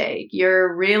at stake.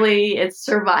 It's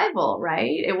survival,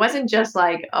 right? It wasn't just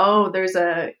like, oh, there's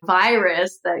a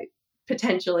virus that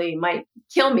potentially might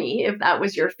kill me, if that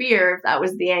was your fear, if that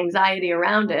was the anxiety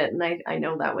around it. And I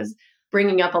know that was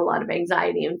bringing up a lot of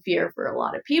anxiety and fear for a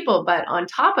lot of people. But on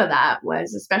top of that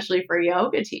was, especially for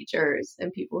yoga teachers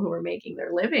and people who were making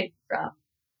their living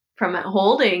from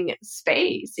holding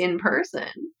space in person,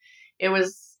 it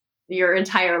was your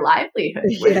entire livelihood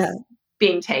was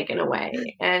being taken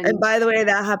away. And by the way,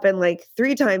 that happened like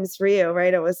 3 times for you,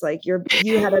 right? It was like you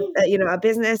had a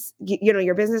business,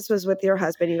 your business was with your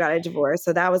husband, you got a divorce.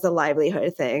 So that was a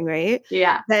livelihood thing, right?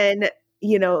 Yeah. Then,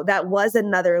 that was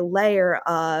another layer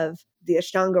of the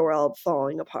Ashtanga world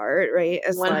falling apart, right?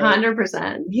 As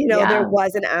 100%. There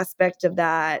was an aspect of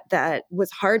that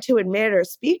was hard to admit or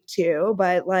speak to,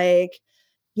 but like,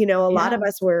 a lot of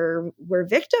us were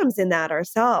victims in that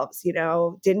ourselves,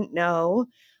 didn't know.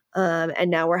 And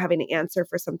now we're having to answer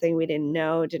for something we didn't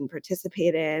know, didn't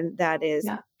participate in, that is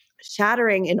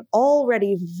shattering an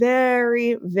already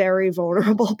very, very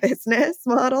vulnerable business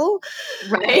model.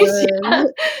 Right.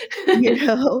 And you're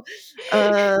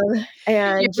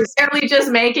just barely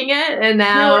just making it. And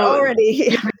now you're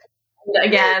already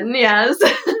again. Yes.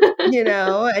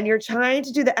 And you're trying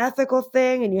to do the ethical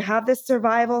thing, and you have this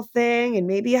survival thing, and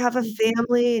maybe you have a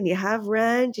family and you have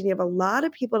rent and you have a lot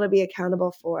of people to be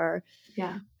accountable for.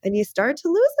 Yeah. And you start to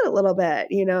lose it a little bit,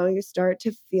 you start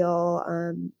to feel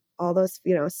all those,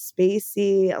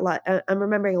 spacey, a lot. I'm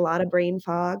remembering a lot of brain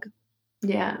fog.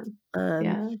 Yeah.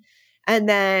 And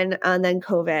then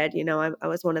COVID, I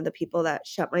was one of the people that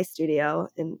shut my studio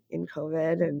in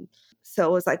COVID. And so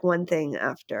it was like one thing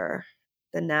after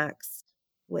the next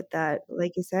with that,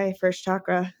 like you say, first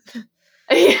chakra.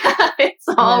 It's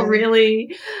all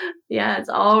really, it's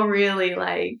all really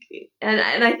like, and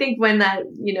I think when that,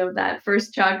 that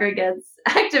first chakra gets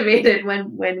activated,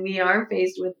 when we are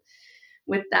faced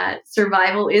with that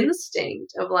survival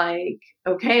instinct of like,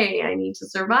 okay, I need to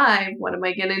survive. What am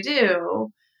I going to do?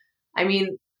 I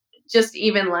mean, just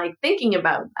even like thinking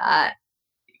about that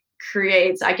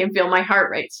I can feel my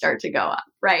heart rate start to go up,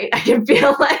 right? I can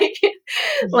feel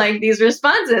like these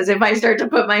responses if I start to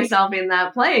put myself in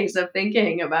that place of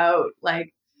thinking about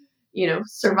like,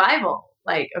 survival.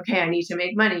 Like, okay, I need to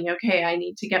make money. Okay, I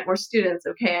need to get more students.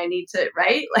 Okay, I need to,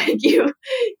 right? Like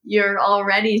you're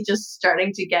already just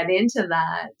starting to get into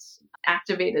that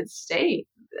activated state.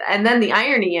 And then the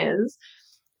irony is,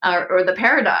 or the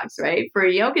paradox, right? For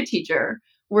a yoga teacher,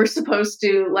 we're supposed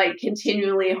to like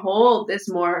continually hold this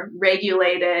more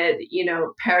regulated,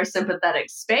 parasympathetic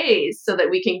space so that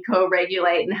we can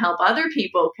co-regulate and help other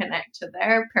people connect to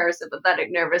their parasympathetic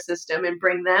nervous system and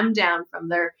bring them down from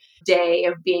their day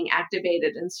of being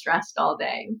activated and stressed all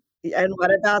day. And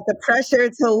what about the pressure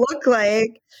to look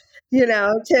like,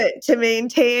 to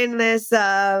maintain this,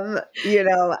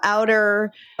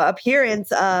 outer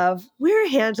appearance of we're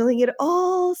handling it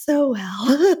all so well,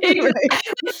 right?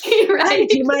 Exactly, I right?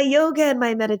 do my yoga and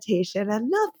my meditation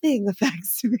and nothing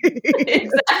affects me.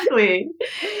 Exactly.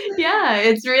 Yeah,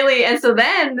 it's really, and so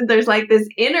then there's like this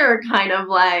inner kind of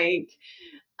like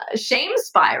shame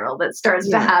spiral that starts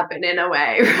to Yeah. happen in a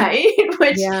way, right?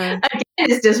 Which Yeah. again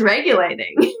is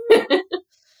dysregulating.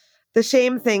 The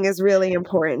shame thing is really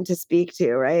important to speak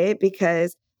to, right?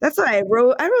 Because that's why I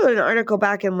wrote an article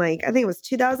back in like, I think it was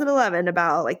 2011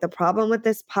 about like the problem with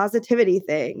this positivity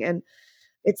thing. And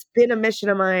it's been a mission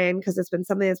of mine because it's been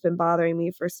something that's been bothering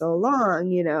me for so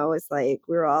long. It's like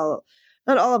we're all,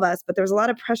 not all of us, but there was a lot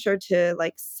of pressure to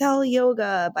like sell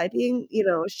yoga by being,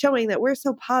 showing that we're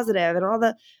so positive and all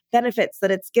the benefits that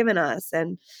it's given us.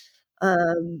 And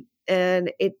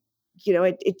it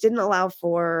didn't allow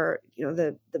for,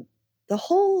 the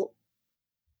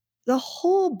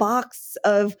whole box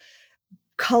of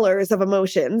colors of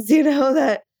emotions,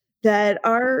 that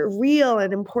are real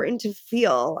and important to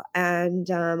feel and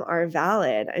are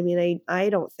valid. I mean, I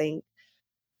don't think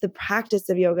the practice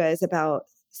of yoga is about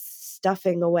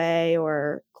stuffing away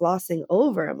or glossing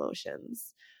over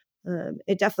emotions.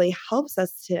 It definitely helps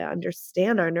us to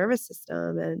understand our nervous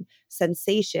system and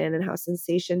sensation and how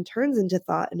sensation turns into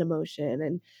thought and emotion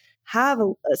and have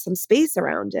some space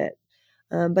around it.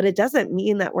 But it doesn't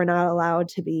mean that we're not allowed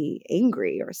to be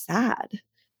angry or sad.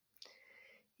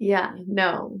 Yeah,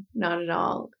 no, not at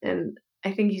all. And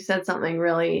I think you said something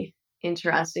really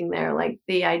interesting there, like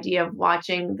the idea of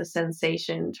watching the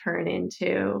sensation turn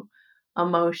into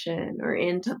emotion or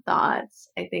into thoughts.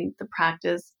 I think the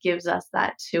practice gives us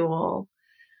that tool.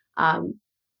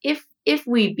 If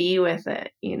we be with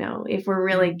it, if we're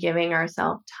really giving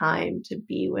ourselves time to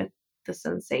be with the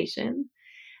sensation.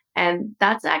 And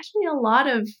that's actually a lot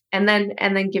of, and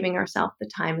then giving ourselves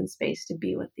the time and space to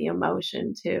be with the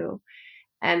emotion too.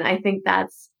 And I think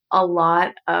that's a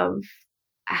lot of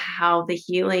how the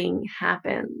healing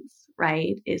happens,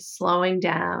 right? Is slowing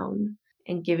down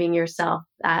and giving yourself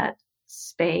that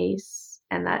space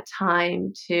and that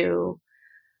time to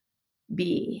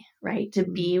be, right? To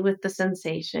be with the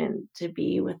sensation, to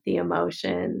be with the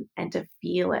emotion and to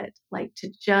feel it, like to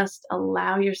just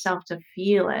allow yourself to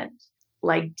feel it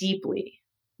like deeply,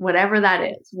 whatever that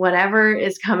is, whatever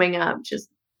is coming up, just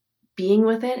being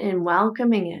with it and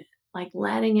welcoming it, like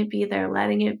letting it be there,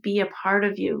 letting it be a part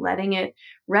of you, letting it,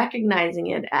 recognizing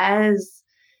it as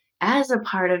a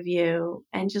part of you,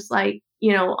 and just like,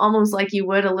 almost like you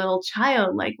would a little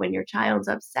child, like when your child's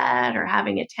upset or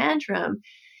having a tantrum,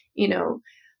 you know,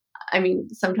 I mean,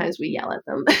 sometimes we yell at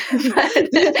them,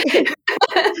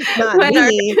 Not when our,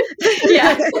 me.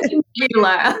 yeah, you,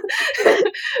 Laura.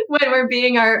 When we're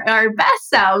being our best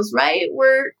selves, right?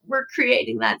 We're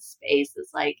creating that space.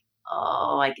 It's like,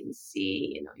 oh, I can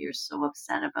see, you're so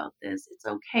upset about this. It's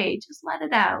okay. Just let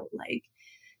it out. Like,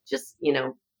 just,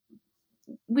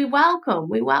 we welcome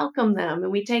them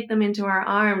and we take them into our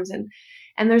arms, and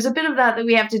there's a bit of that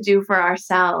we have to do for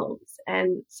ourselves.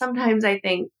 And sometimes I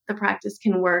think the practice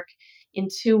can work in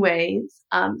two ways.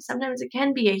 Sometimes it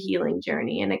can be a healing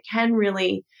journey, and it can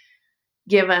really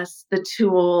give us the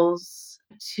tools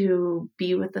to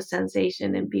be with the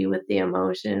sensation and be with the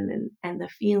emotion and the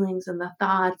feelings and the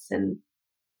thoughts, and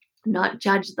not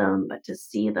judge them, but to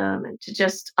see them and to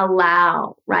just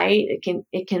allow, right?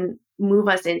 It can move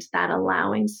us into that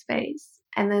allowing space.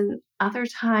 And then other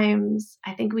times,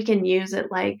 I think we can use it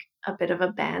like a bit of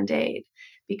a band-aid,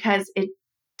 because it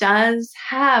does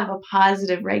have a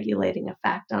positive regulating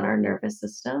effect on our nervous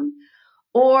system,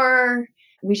 or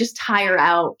we just tire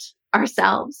out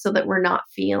ourselves so that we're not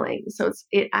feeling. So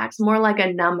it acts more like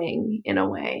a numbing in a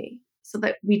way, so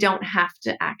that we don't have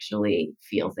to actually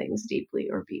feel things deeply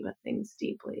or be with things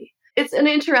deeply. It's an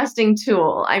interesting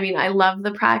tool. I mean, I love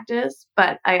the practice,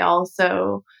 but I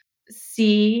also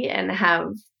see and have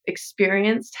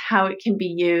experienced how it can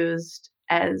be used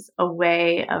as a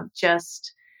way of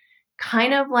just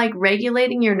kind of like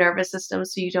regulating your nervous system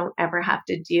so you don't ever have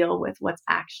to deal with what's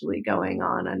actually going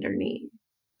on underneath.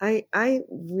 I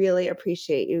really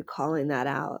appreciate you calling that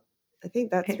out. I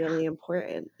think that's really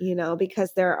important,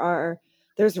 because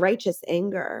there's righteous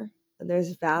anger and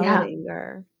there's valid Yeah.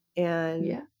 anger, and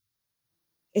Yeah.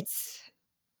 it's,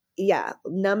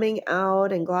 numbing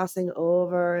out and glossing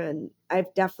over. And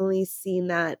I've definitely seen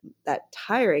that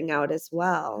tiring out as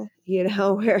well,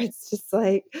 where it's just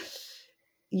like,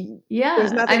 there's Yeah.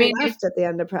 I nothing mean, left at the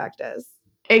end of practice.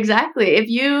 exactly. If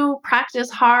you practice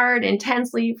hard,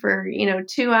 intensely for,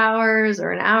 2 hours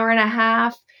or an hour and a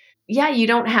half, you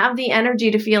don't have the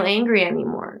energy to feel angry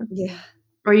anymore. Yeah.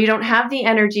 Or you don't have the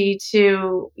energy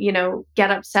to,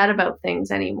 get upset about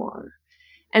things anymore.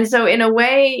 And so in a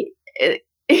way, it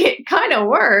kind of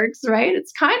works, right?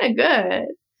 It's kind of good.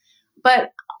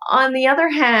 But on the other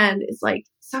hand, it's like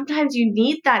sometimes you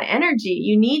need that energy.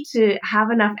 You need to have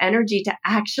enough energy to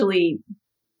actually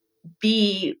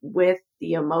be with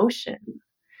the emotion,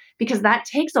 because that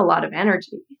takes a lot of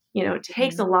energy. It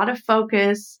takes a lot of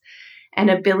focus and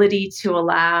ability to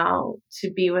allow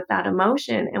to be with that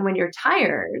emotion. And when you're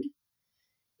tired,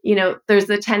 there's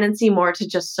the tendency more to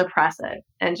just suppress it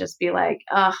and just be like,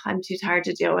 oh, I'm too tired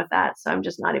to deal with that, so I'm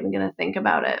just not even going to think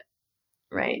about it.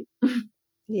 Right.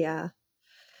 Yeah.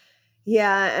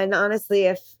 Yeah. And honestly,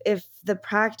 if the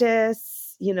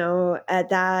practice, at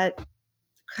that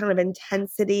kind of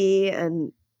intensity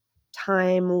and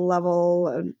time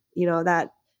level, that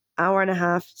hour and a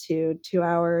half to 2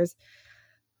 hours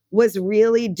was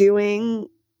really doing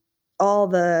all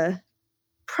the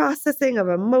processing of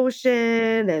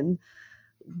emotion and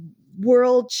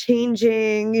world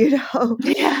changing,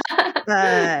 Yeah.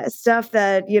 stuff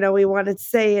that, we want to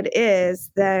say it is,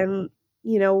 then,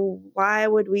 why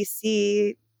would we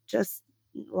see just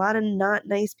a lot of not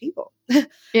nice people that are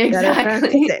Exactly.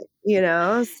 practicing,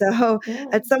 So Yeah.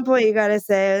 at some point you got to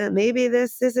say, maybe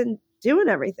this isn't doing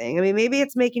everything. I mean, maybe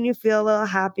it's making you feel a little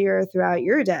happier throughout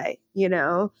your day,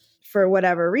 for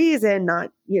whatever reason,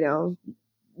 not,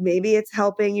 maybe it's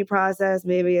helping you process,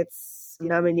 maybe it's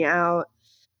numbing you out,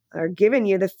 or giving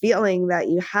you the feeling that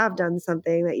you have done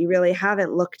something that you really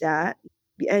haven't looked at.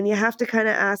 And you have to kind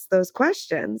of ask those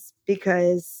questions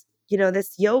because,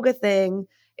 this yoga thing,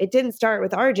 it didn't start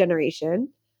with our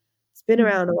generation. It's been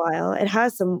around a while. It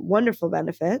has some wonderful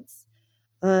benefits,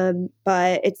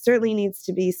 but it certainly needs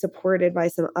to be supported by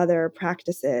some other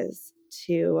practices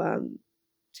to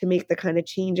make the kind of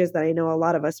changes that I know a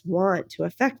lot of us want to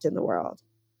affect in the world.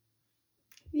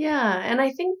 Yeah. And I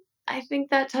think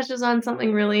that touches on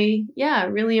something really,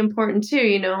 really important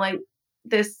too, like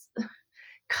this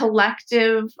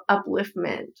collective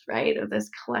upliftment, right? Of this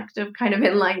collective kind of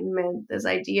enlightenment, this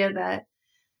idea that,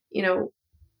 you know,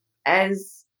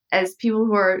 as people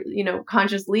who are,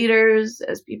 conscious leaders,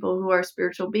 as people who are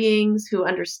spiritual beings who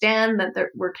understand that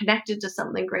we're connected to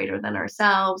something greater than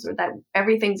ourselves, or that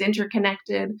everything's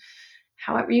interconnected,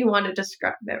 however you want to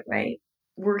describe it, right?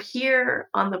 We're here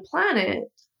on the planet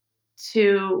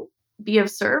to be of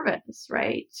service,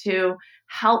 right? To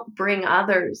help bring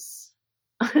others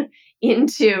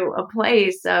into a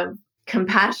place of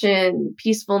compassion,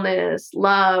 peacefulness,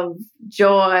 love,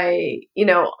 joy,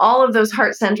 all of those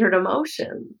heart-centered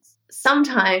emotions.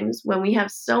 Sometimes when we have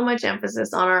so much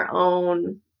emphasis on our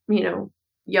own,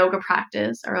 yoga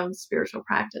practice, our own spiritual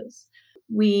practice,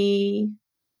 we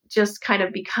just kind of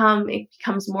it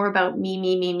becomes more about me,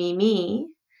 me, me, me, me,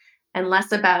 and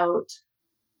less about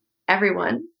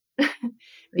everyone. Yeah.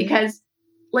 Because,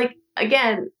 like,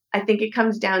 again, I think it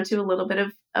comes down to a little bit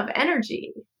of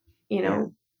energy. Yeah.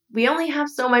 We only have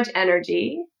so much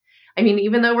energy. I mean,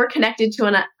 even though we're connected to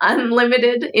an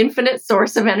unlimited, infinite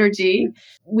source of energy,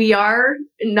 we are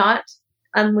not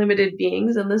unlimited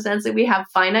beings in the sense that we have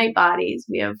finite bodies.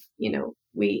 We have,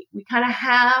 we kind of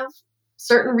have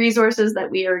certain resources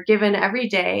that we are given every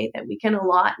day that we can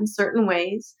allot in certain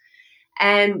ways.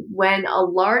 And when a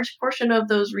large portion of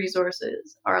those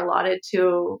resources are allotted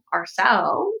to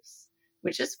ourselves,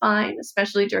 which is fine,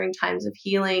 especially during times of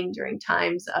healing, during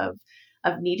times of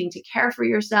needing to care for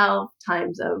yourself,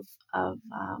 times of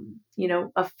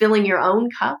filling your own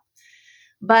cup.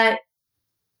 But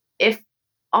if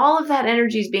all of that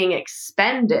energy is being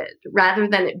expended rather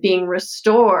than it being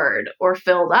restored or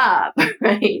filled up,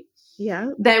 right? Yeah.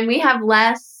 Then we have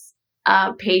less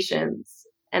patience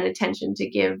and attention to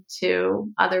give to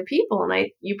other people. And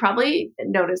you probably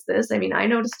noticed this. I mean, I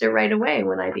noticed it right away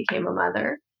when I became a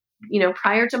mother.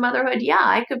 Prior to motherhood,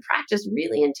 I could practice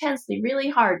really intensely, really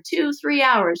hard, 2-3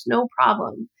 hours, no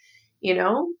problem.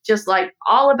 Just like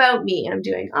all about me. I'm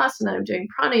doing asana, I'm doing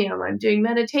pranayama, I'm doing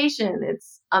meditation.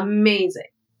 It's amazing.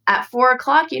 At 4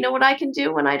 o'clock, you know what I can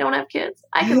do when I don't have kids?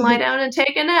 I can lie down and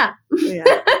take a nap. Yeah.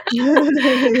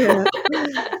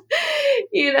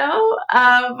 Yeah.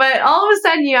 But all of a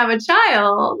sudden you have a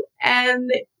child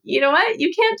and you know what?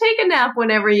 You can't take a nap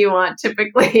whenever you want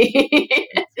typically.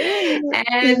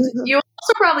 And you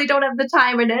also probably don't have the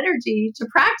time and energy to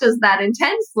practice that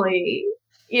intensely,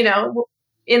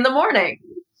 in the morning,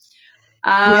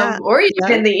 Yeah. or even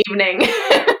Yeah. in the evening.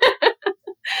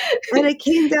 And it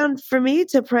came down for me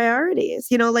to priorities,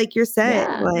 like you're saying,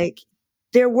 Yeah. like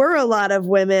there were a lot of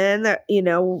women that,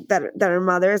 that are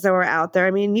mothers that were out there.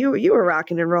 I mean, you were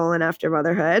rocking and rolling after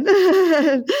motherhood.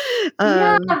 Yeah.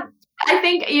 um, I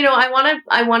think,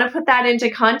 I want to put that into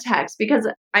context because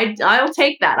I'll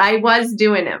take that. I was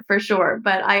doing it for sure,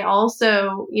 but I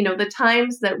also, the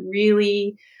times that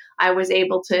really I was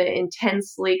able to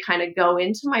intensely kind of go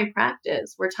into my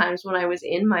practice were times when I was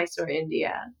in Mysore,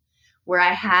 India, where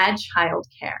I had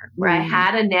childcare, where I mm,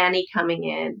 had a nanny coming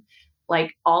in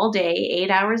like all day,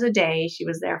 8 hours a day. She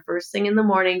was there first thing in the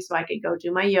morning so I could go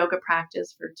do my yoga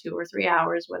practice for 2 or 3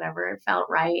 hours, whatever it felt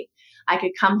right. I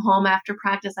could come home after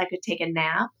practice. I could take a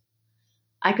nap.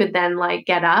 I could then like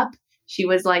get up. She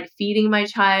was like feeding my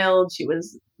child. She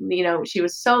was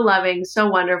so loving, so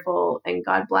wonderful, and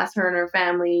God bless her and her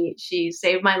family. She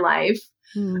saved my life.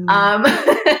 mm, Um,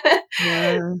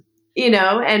 yeah.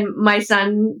 and my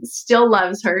son still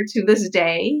loves her to this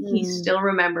day. He Mm. still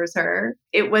remembers her.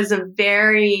 It was a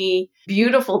very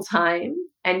beautiful time.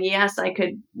 And yes, I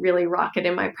could really rock it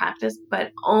in my practice,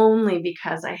 but only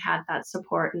because I had that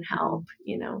support and help.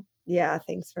 Yeah.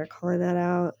 Thanks for calling that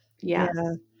out. Yeah.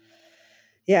 Yeah.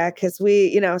 Yeah. Cause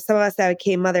we, some of us that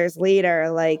became mothers later,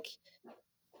 like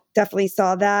definitely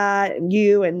saw that, and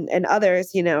you and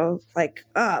others, like,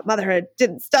 motherhood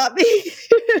didn't stop me.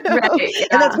 Right.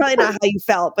 And that's Yeah. probably not how you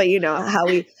felt, but how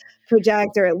we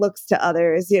project or it looks to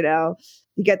others, you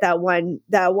get that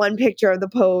one picture of the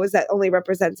pose that only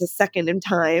represents a second in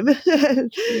time.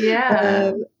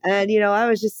 Yeah. And I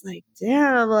was just like,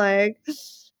 damn, like,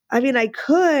 I mean, I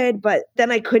could, but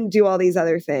then I couldn't do all these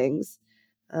other things.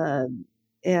 Um,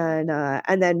 and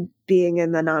then being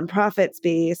in the nonprofit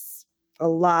space, a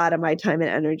lot of my time and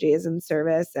energy is in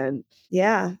service. And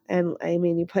yeah, and I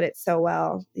mean, you put it so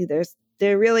well.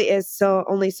 There really is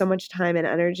only so much time and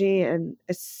energy, and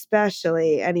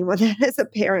especially anyone that is a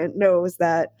parent knows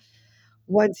that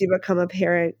once you become a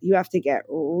parent, you have to get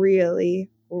really,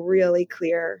 really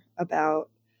clear about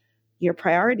your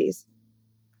priorities.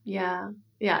 Yeah.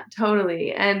 Yeah,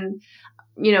 totally. And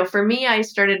for me, I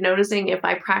started noticing if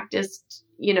I practiced,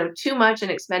 too much and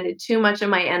expended too much of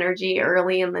my energy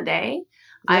early in the day,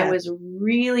 I Yeah, was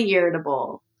really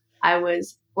irritable. I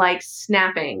was like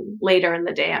snapping later in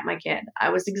the day at my kid. I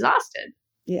was exhausted.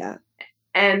 yeah,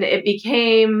 And it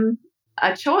became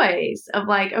a choice of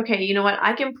like, okay, you know what?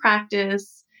 I can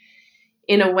practice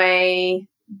in a way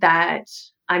that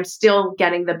I'm still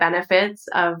getting the benefits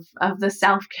of the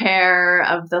self-care,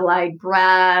 of the like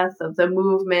breath, of the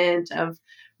movement, of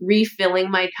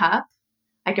refilling my cup.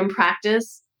 I can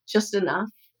practice just enough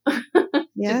to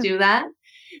yeah. do that.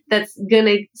 That's going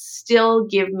to still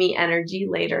give me energy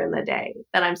later in the day,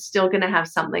 that I'm still going to have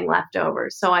something left over.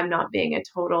 So I'm not being a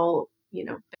total,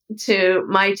 to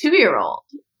my 2-year-old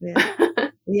Yeah.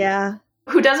 Yeah.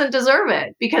 who doesn't deserve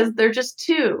it because they're just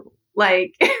two.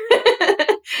 Like,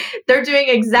 they're doing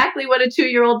exactly what a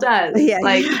 2-year-old does. Yeah.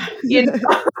 Like, you Yeah.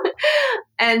 know,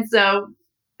 and so,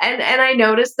 and I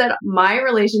noticed that my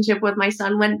relationship with my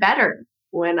son went better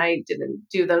when I didn't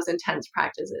do those intense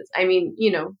practices. I mean,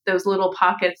 those little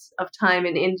pockets of time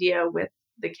in India with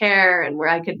the care and where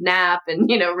I could nap and,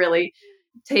 really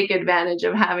take advantage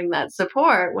of having that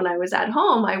support. When I was at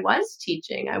home, I was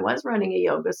teaching, I was running a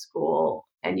yoga school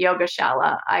and yoga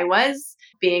shala. I was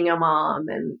being a mom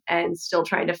and still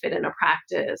trying to fit in a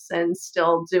practice and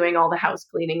still doing all the house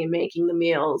cleaning and making the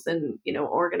meals and,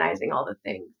 organizing all the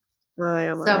things. My,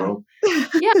 oh my. So,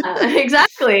 yeah,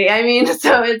 exactly. I mean,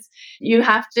 so you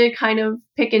have to kind of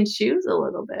pick and choose a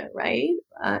little bit, right?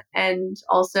 And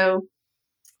also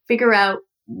figure out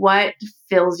what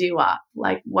fills you up.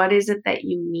 Like, what is it that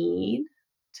you need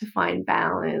to find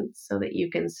balance so that you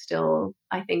can still,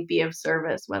 I think, be of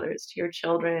service, whether it's to your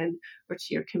children or to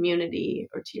your community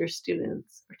or to your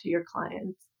students or to your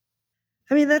clients.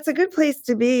 I mean, that's a good place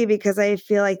to be because I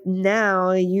feel like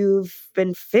now you've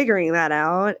been figuring that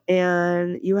out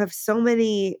and you have so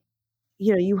many,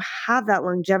 you have that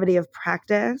longevity of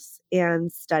practice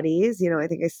and studies. I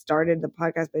think I started the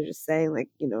podcast by just saying, like,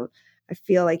 I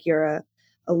feel like you're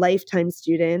a lifetime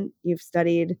student. You've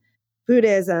studied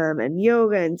Buddhism and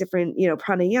yoga and different,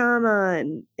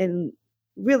 pranayama and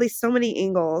really so many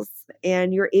angles.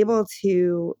 And you're able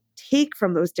to take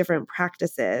from those different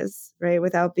practices, right,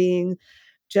 without being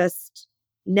just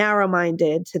narrow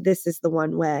minded to this is the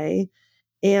one way.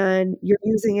 And you're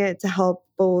using it to help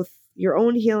both your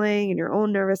own healing and your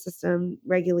own nervous system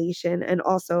regulation, and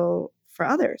also for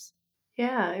others.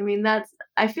 Yeah, I mean,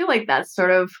 I feel like that's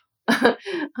sort of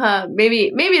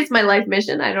maybe it's my life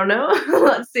mission. I don't know.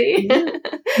 Let's see. Yeah.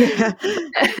 Yeah.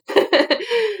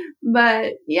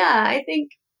 But yeah,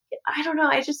 I don't know.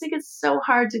 I just think it's so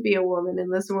hard to be a woman in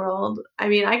this world. I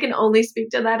mean, I can only speak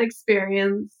to that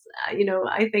experience.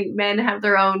 I think men have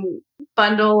their own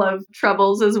bundle of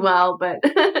troubles as well. But,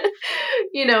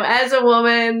 as a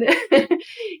woman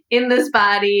in this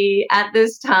body at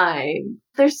this time,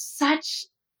 there's such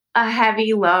a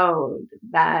heavy load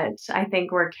that I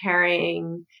think we're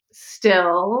carrying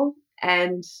still.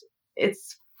 And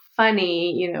it's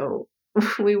funny,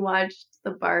 we watched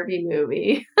the Barbie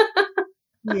movie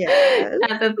Yes.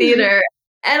 at the theater.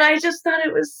 And I just thought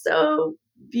it was so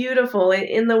beautiful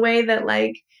in the way that,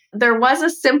 like, there was a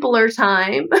simpler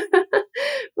time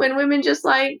when women just,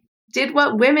 like, did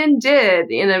what women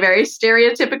did in a very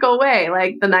stereotypical way,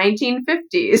 like the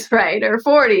 1950s, right? Or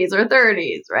 40s or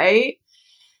 30s, right?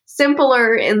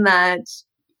 Simpler in that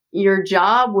your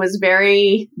job was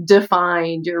very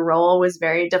defined, your role was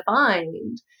very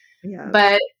defined, Yeah.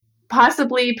 but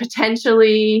possibly,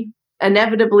 potentially,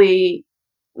 inevitably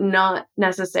not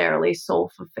necessarily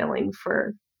soul fulfilling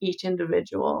for each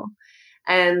individual.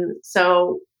 And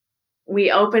so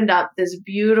we opened up this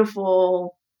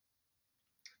beautiful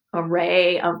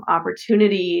array of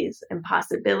opportunities and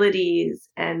possibilities,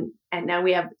 and now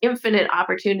we have infinite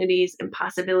opportunities and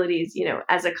possibilities,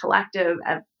 as a collective,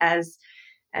 as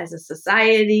a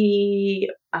society,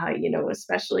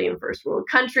 especially in first world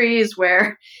countries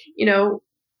where,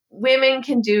 women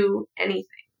can do anything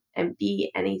and be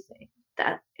anything.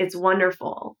 That it's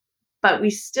wonderful. But we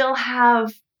still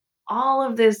have all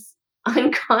of this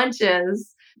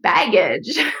unconscious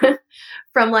baggage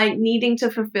from, like, needing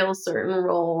to fulfill certain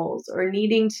roles or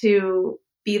needing to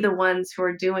be the ones who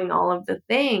are doing all of the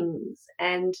things,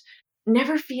 and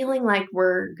never feeling like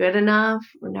we're good enough.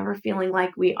 We're never feeling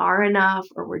like we are enough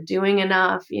or we're doing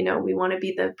enough. We want to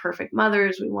be the perfect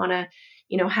mothers. We want to,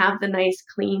 have the nice,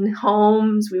 clean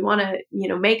homes. We want to,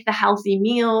 make the healthy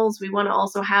meals. We want to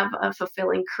also have a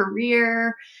fulfilling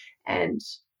career and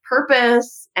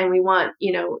purpose. And we want,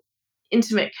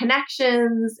 intimate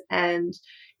connections and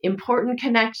important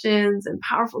connections and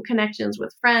powerful connections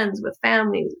with friends, with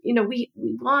families. We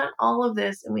want all of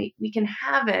this, and we can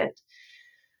have it.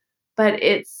 But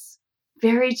it's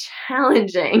very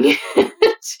challenging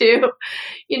to,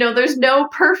 there's no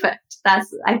perfect.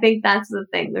 I think that's the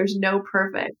thing. There's no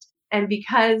perfect. And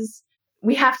because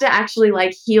we have to actually,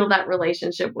 like, heal that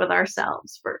relationship with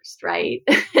ourselves first, right?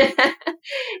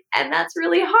 And that's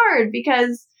really hard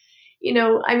because,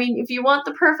 I mean, if you want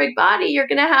the perfect body, you're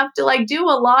going to have to, like, do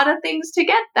a lot of things to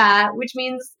get that, which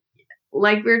means,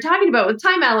 like we were talking about with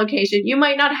time allocation, you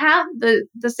might not have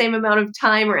the same amount of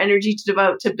time or energy to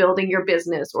devote to building your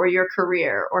business or your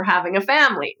career or having a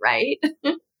family, right?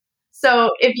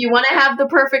 So if you want to have the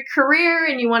perfect career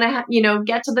and you want to,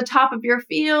 get to the top of your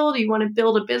field, you want to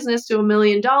build a business to $1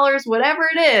 million, whatever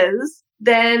it is,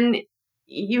 then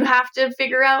you have to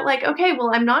figure out, like, okay, well,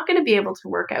 I'm not going to be able to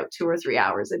work out 2 or 3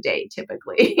 hours a day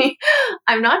typically.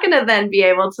 I'm not going to then be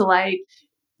able to, like,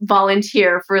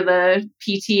 volunteer for the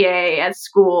PTA at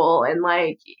school and,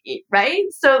 like, right?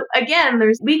 So again,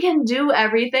 we can do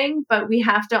everything, but we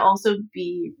have to also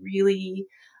be really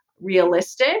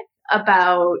realistic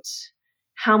about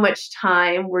how much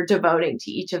time we're devoting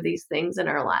to each of these things in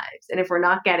our lives. And if we're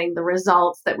not getting the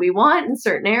results that we want in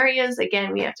certain areas,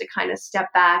 again, we have to kind of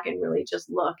step back and really just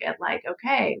look at, like,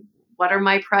 okay, what are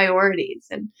my priorities?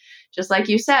 And just like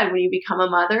you said, when you become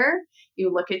a mother,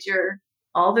 you look at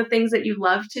all the things that you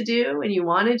love to do and you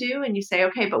want to do, and you say,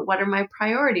 okay, but what are my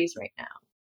priorities right now?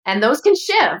 And those can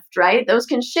shift, right? Those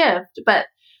can shift. But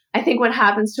I think what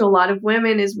happens to a lot of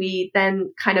women is we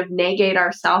then kind of negate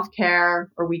our self-care,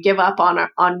 or we give up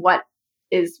on what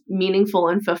is meaningful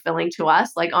and fulfilling to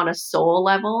us, like on a soul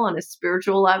level, on a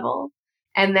spiritual level.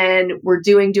 And then we're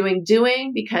doing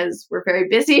because we're very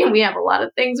busy and we have a lot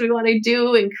of things we want to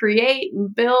do and create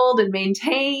and build and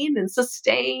maintain and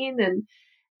sustain.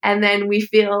 And then we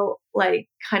feel, like,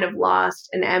 kind of lost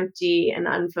and empty and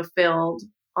unfulfilled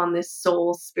on this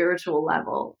soul spiritual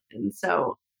level. And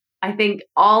so I think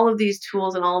all of these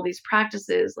tools and all of these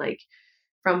practices, like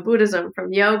from Buddhism,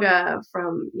 from yoga,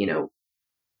 from,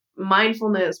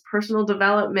 mindfulness, personal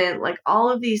development, like all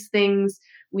of these things,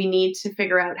 we need to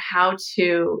figure out how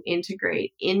to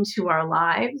integrate into our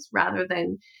lives rather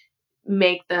than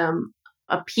make them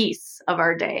a piece of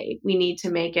our day. We need to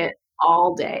make it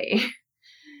all day.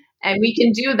 And we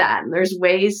can do that. And there's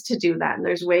ways to do that. And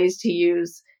there's ways to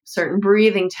use certain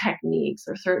breathing techniques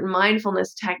or certain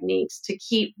mindfulness techniques to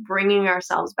keep bringing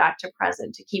ourselves back to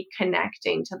present, to keep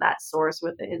connecting to that source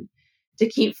within, to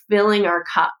keep filling our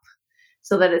cup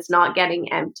so that it's not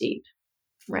getting emptied,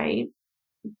 right?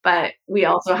 But we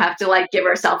also have to like give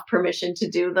ourselves permission to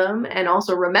do them and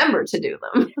also remember to do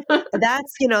them.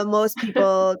 That's, most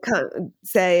people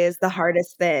say is the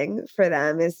hardest thing for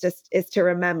them is to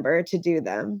remember to do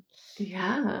them.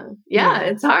 Yeah. Yeah.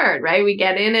 It's hard, right? We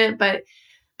get in it, but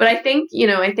I think,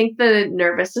 I think the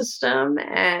nervous system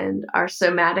and our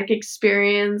somatic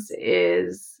experience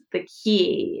is the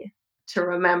key to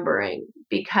remembering,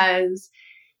 because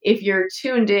if you're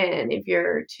tuned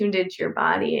into your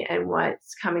body and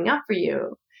what's coming up for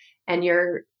you, and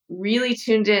you're really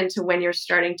tuned in to when you're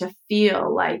starting to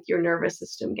feel like your nervous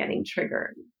system getting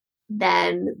triggered,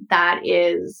 then that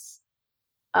is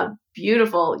a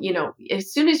beautiful,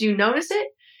 as soon as you notice it,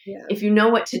 Yeah. if you know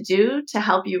what to do to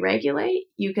help you regulate,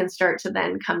 you can start to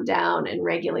then come down and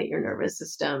regulate your nervous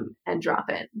system and drop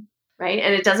in, right?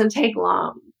 And it doesn't take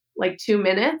long, like 2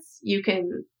 minutes, you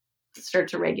can start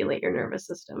to regulate your nervous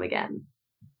system again.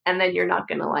 And then you're not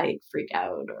going to like freak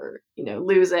out or,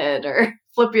 lose it or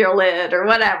flip your lid or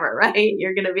whatever, right?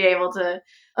 You're going to be able to,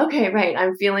 okay, right,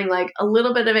 I'm feeling like a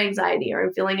little bit of anxiety, or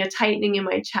I'm feeling a tightening in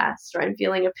my chest, or I'm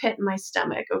feeling a pit in my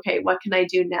stomach. Okay, what can I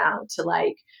do now to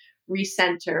like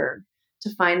recenter,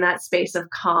 to find that space of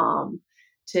calm,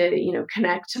 to,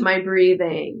 connect to my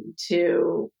breathing,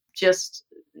 to just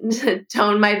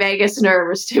tone my vagus nerve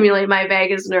or stimulate my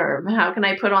vagus nerve? How can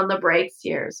I put on the brakes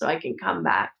here so I can come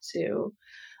back to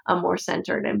a more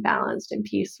centered and balanced and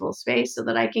peaceful space so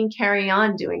that I can carry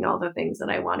on doing all the things that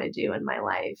I want to do in my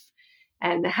life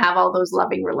and have all those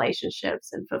loving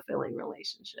relationships and fulfilling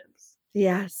relationships?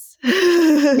 Yes.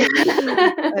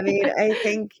 I mean, I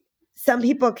think some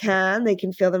people they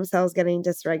can feel themselves getting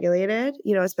dysregulated,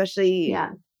 especially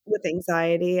Yeah. with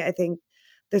anxiety. I think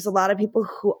there's a lot of people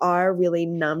who are really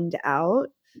numbed out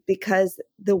because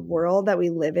the world that we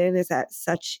live in is at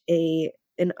such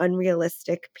an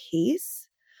unrealistic pace,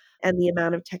 and the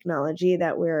amount of technology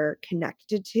that we're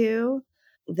connected to,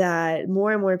 that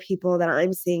more and more people that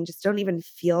I'm seeing just don't even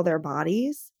feel their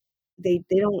bodies. They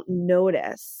don't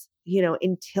notice,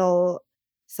 until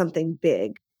something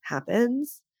big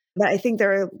happens. But I think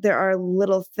there are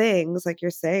little things, like you're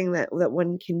saying, that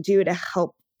one can do to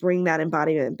help bring that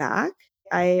embodiment back.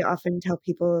 I often tell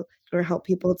people or help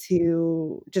people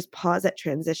to just pause at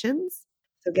transitions.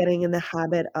 So getting in the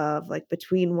habit of like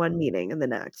between one meeting and the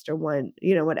next, or one,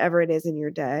 whatever it is in your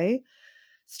day,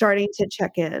 starting to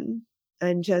check in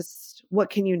and just what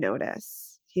can you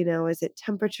notice? Is it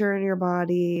temperature in your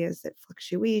body? Is it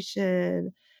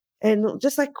fluctuation? And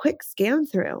just like quick scan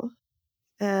through.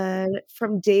 And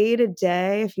from day to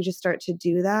day, if you just start to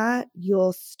do that,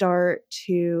 you'll start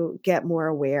to get more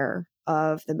aware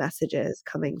of the messages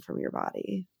coming from your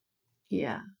body.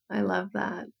 Yeah, I love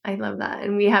that. I love that.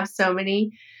 And we have so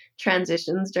many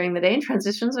transitions during the day, and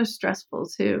transitions are stressful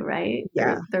too, right?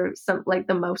 Yeah. They're some like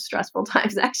the most stressful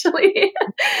times actually.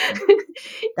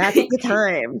 That's the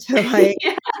time to like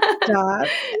Yeah. stop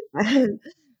and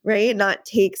right, not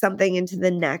take something into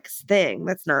the next thing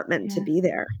that's not meant to Yeah. be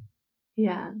there.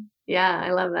 Yeah. Yeah,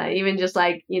 I love that. Even just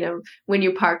like, when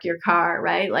you park your car,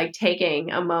 right? Like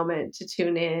taking a moment to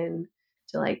tune in,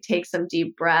 to like take some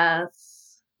deep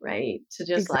breaths, right? To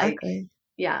just like, Exactly.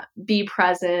 yeah, be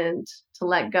present, to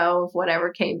let go of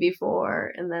whatever came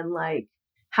before. And then like,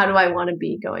 how do I want to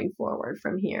be going forward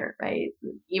from here, right?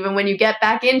 Even when you get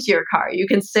back into your car, you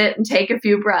can sit and take a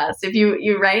few breaths. If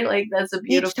you right, like that's a Each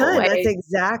beautiful time, way.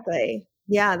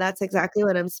 that's exactly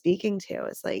what I'm speaking to.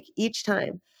 It's like each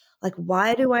time, like,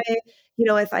 why do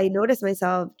if I notice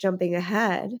myself jumping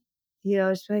ahead,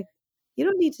 it's like, you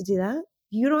don't need to do that.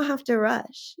 You don't have to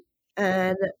rush.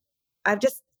 And I've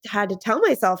just had to tell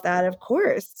myself that, of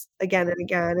course, again and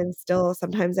again. And still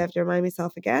sometimes I have to remind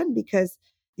myself again because,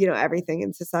 everything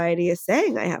in society is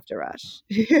saying I have to rush,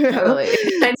 Totally.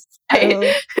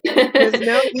 So there's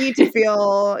no need to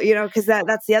feel, because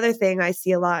that's the other thing I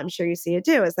see a lot. I'm sure you see it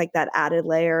too. Is like that added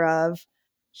layer of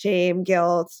shame,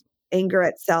 guilt, anger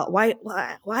at self. Why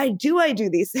do I do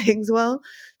these things? Well,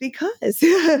 because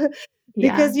Yeah.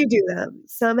 because you do them.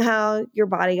 Somehow your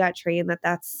body got trained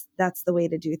that's the way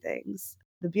to do things.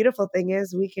 The beautiful thing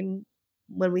is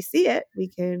when we see it, we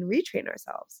can retrain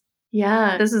ourselves.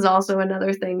 Yeah, this is also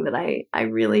another thing that I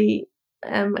really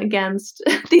am against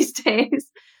these days.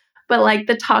 But like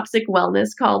the toxic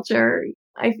wellness culture,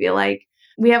 I feel like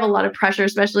we have a lot of pressure,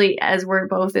 especially as we're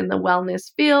both in the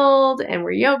wellness field and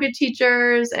we're yoga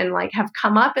teachers and like have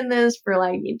come up in this for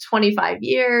like 25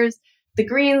 years, the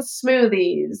green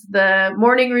smoothies, the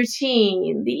morning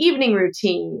routine, the evening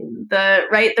routine,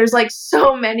 right? There's like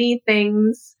so many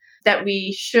things that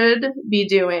we should be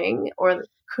doing or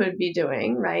could be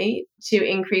doing, right? To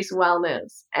increase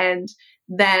wellness. And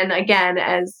then again,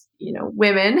 as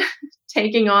women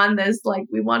taking on this, like,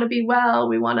 we want to be well,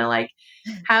 we want to like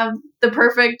have the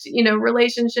perfect,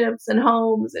 relationships and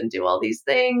homes and do all these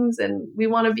things. And we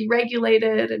want to be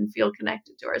regulated and feel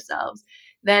connected to ourselves.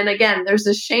 Then again, there's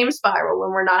this shame spiral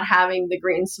when we're not having the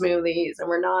green smoothies and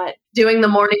we're not doing the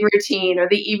morning routine or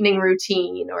the evening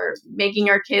routine or making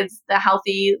our kids the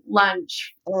healthy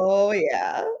lunch. Oh,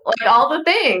 yeah. Like all the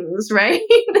things, right?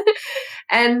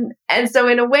 and so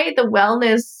in a way, the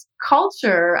wellness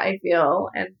culture, I feel,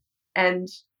 and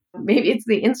maybe it's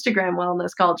the Instagram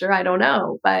wellness culture, I don't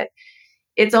know, but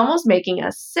it's almost making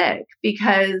us sick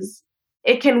because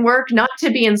it can work not to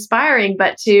be inspiring,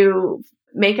 but to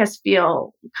make us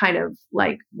feel kind of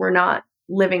like we're not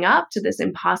living up to this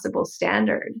impossible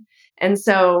standard. And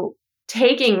so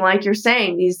taking, like you're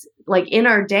saying, these, like, in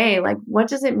our day, like, what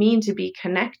does it mean to be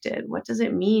connected? What does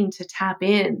it mean to tap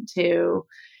into,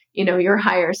 your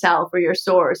higher self or your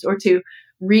source, or to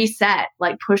reset,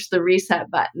 like push the reset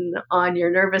button on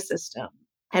your nervous system?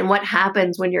 And what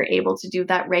happens when you're able to do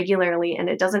that regularly? And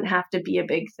it doesn't have to be a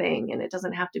big thing, and it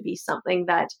doesn't have to be something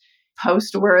that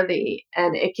post worthy.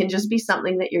 And it can just be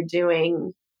something that you're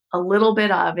doing a little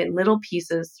bit of in little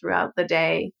pieces throughout the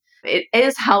day. It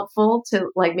is helpful to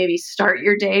like maybe start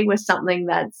your day with something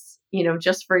that's,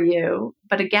 just for you.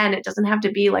 But again, it doesn't have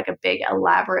to be like a big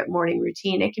elaborate morning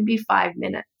routine. It can be 5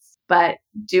 minutes, but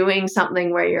doing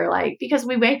something where you're like, because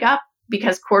we wake up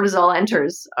because cortisol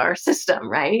enters our system,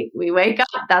 right? We wake up,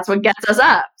 that's what gets us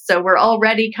up. So we're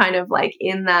already kind of like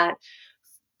in that,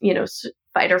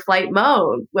 fight or flight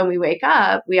mode. When we wake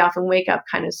up, we often wake up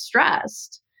kind of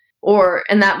stressed,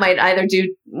 and that might either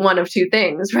do one of two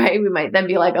things, right? We might then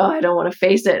be like, oh, I don't want to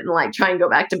face it, and like try and go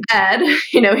back to bed,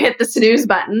 hit the snooze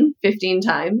button 15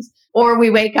 times. Or we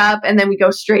wake up and then we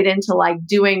go straight into like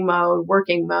doing mode,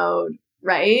 working mode,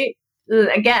 right?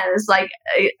 Again, it's like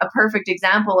a perfect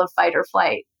example of fight or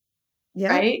flight,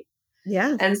 right?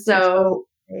 Yeah. And so,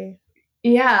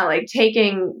 yeah, like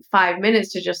taking 5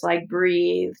 minutes to just like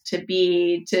breathe,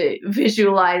 to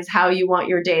visualize how you want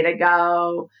your day to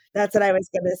go. That's what I was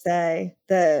going to say.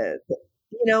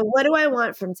 What do I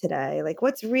want from today? Like,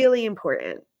 what's really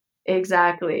important?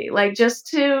 Exactly. Like, just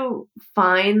to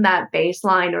find that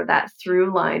baseline or that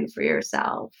through line for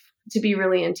yourself, to be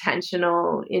really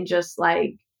intentional in just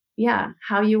like, yeah,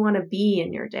 how you want to be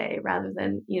in your day, rather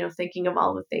than, thinking of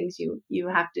all the things you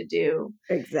have to do.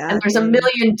 Exactly. And there's a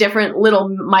million different little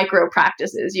micro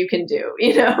practices you can do,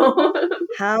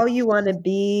 How you want to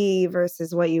be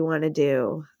versus what you want to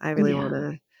do. I really want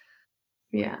to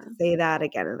say that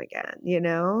again and again,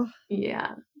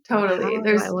 Yeah, totally. How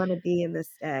do I want to be in this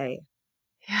day?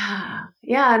 Yeah.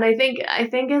 Yeah. And I think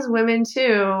as women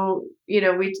too,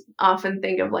 we often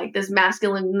think of like this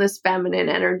masculine and this feminine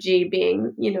energy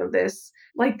being, this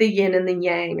like the yin and the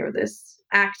yang, or this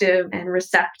active and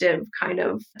receptive kind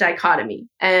of dichotomy.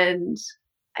 And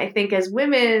I think as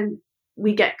women,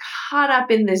 we get caught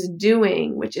up in this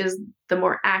doing, which is the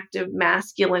more active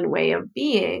masculine way of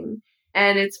being.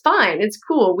 And it's fine. It's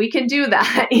cool. We can do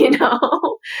that,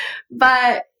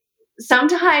 but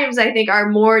sometimes I think our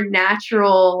more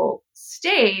natural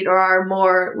state, or our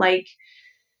more like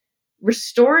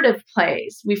restorative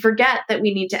place, we forget that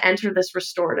we need to enter this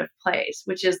restorative place,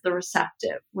 which is the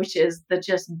receptive, which is the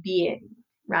just being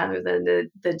rather than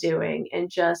the doing, and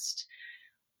just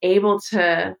able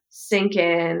to sink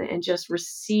in and just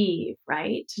receive,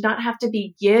 right? To not have to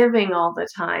be giving all the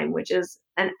time, which is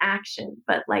an action,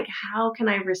 but like, how can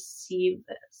I receive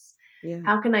this? Yeah.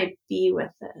 How can I be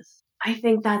with this? I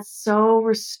think that's so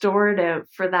restorative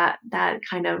for that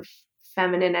kind of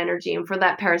feminine energy and for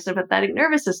that parasympathetic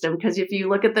nervous system. Because if you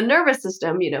look at the nervous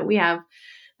system, we have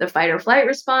the fight or flight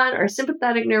response, our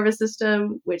sympathetic nervous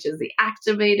system, which is the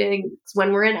activating. It's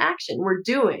when we're in action, we're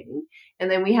doing.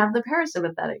 And then we have the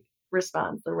parasympathetic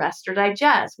response, the rest or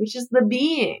digest, which is the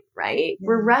being, right? Yeah.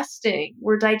 We're resting,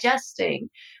 we're digesting,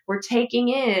 we're taking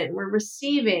in, we're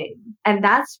receiving. And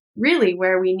that's really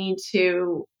where we need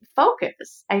to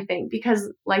focus, I think,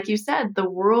 because like you said, the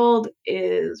world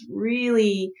is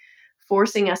really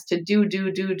forcing us to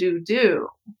do.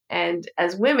 And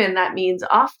as women, that means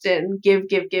often give.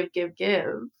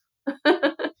 Yeah.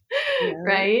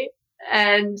 Right?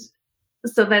 And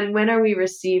so then when are we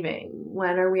receiving?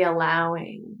 When are we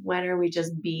allowing? When are we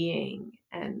just being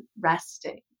and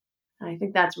resting? And I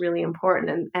think that's really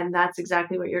important. And that's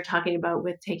exactly what you're talking about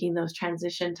with taking those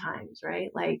transition times, right?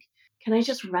 Like can I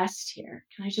just rest here?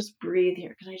 Can I just breathe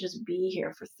here? Can I just be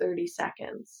here for 30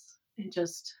 seconds and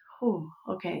just, oh,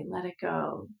 okay, let it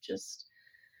go. Just,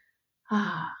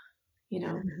 ah,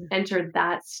 enter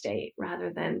that state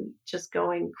rather than just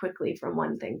going quickly from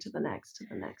one thing to the next, to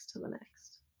the next, to the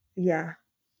next. Yeah.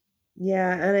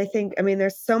 Yeah, and I think, I mean,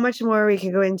 there's so much more we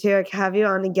can go into. I can have you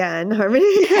on again,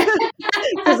 Harmony.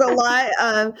 There's a lot.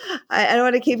 I don't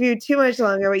want to keep you too much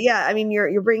longer, but yeah, I mean,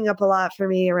 you're bringing up a lot for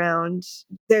me around.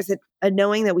 There's a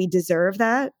knowing that we deserve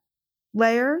that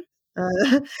layer,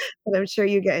 that I'm sure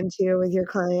you get into with your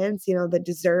clients. The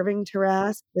deserving to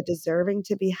rest, the deserving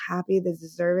to be happy, the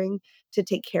deserving to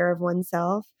take care of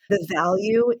oneself, the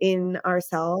value in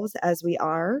ourselves as we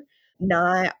are,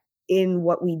 not in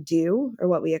what we do or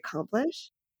what we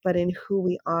accomplish, but in who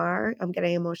we are. I'm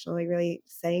getting emotionally really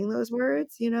saying those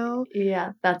words.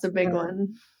 Yeah, that's a big Uh,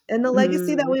 one. and the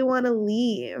legacy that Mm, we want to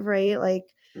leave, right? Like,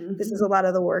 this is a mhm, lot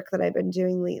of the work that I've been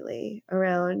doing lately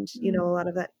around, a mm. lot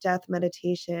of that death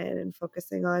meditation and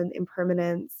focusing on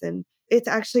impermanence. And it's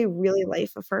actually really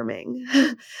life affirming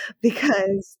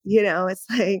because, it's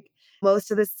like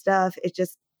most of the stuff, it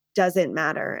just doesn't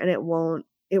matter and it won't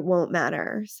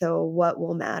matter. So what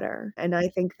will matter? And I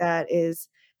think that is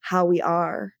how we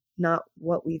are, not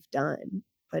what we've done,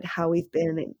 but how we've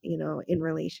been, in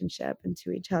relationship and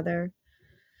to each other.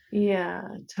 Yeah,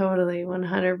 totally,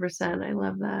 100%. I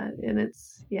love that. And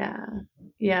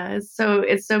yeah, it's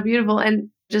so beautiful. And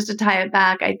just to tie it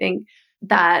back, I think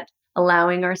that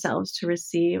allowing ourselves to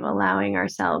receive, allowing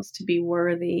ourselves to be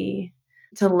worthy,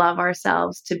 to love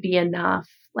ourselves, to be enough,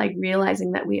 like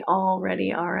realizing that we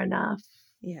already are enough,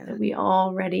 Yeah. that we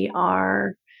already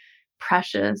are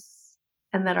precious,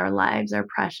 and that our lives are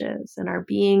precious and our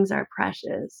beings are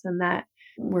precious, and that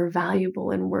we're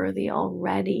valuable and worthy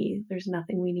already. There's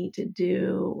nothing we need to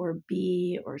do or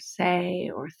be or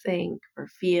say or think or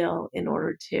feel in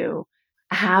order to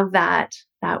have that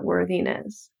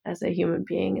worthiness as a human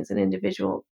being, as an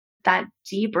individual. That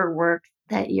deeper work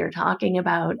that you're talking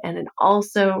about, and it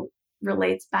also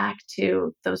relates back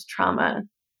to those trauma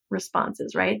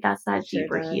responses, right? That's It that sure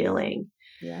deeper does. healing,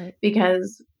 Yeah.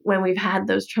 because when we've had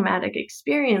those traumatic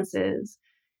experiences,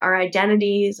 our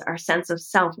identities, our sense of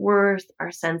self worth,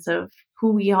 our sense of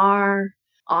who we are,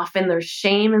 often there's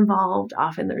shame involved,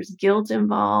 often there's guilt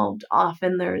involved,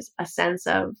 often there's a sense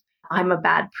of, I'm a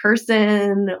bad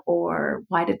person, or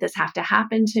why did this have to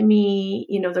happen to me?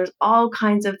 There's all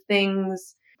kinds of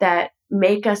things that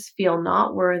make us feel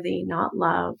not worthy, not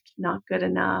loved, not good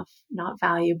enough, not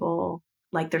valuable,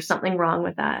 like there's something wrong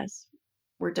with us,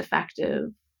 we're defective.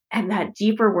 And that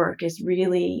deeper work is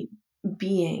really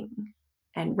being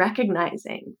and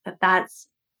recognizing that that's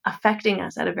affecting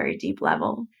us at a very deep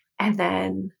level. And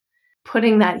then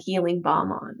putting that healing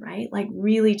balm on, right? Like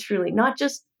really, truly, not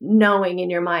just knowing in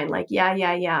your mind, like, yeah,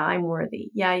 I'm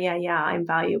worthy. Yeah, I'm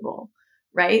valuable,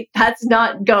 right? That's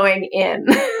not going in.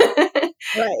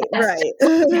 Right, That's right.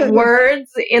 just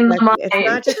words in the It's mind.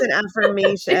 not just an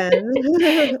affirmation.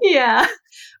 Yeah.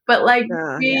 But like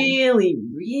Yeah. really,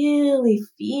 really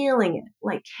feeling it.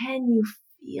 Like, can you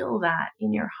feel that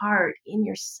in your heart, in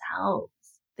yourselves,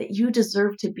 that you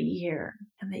deserve to be here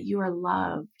and that you are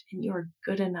loved and you are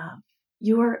good enough?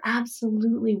 You are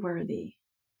absolutely worthy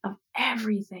of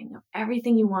everything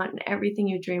you want and everything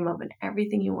you dream of and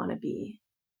everything you want to be.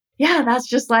 Yeah, that's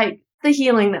just like the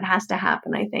healing that has to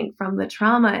happen, I think, from the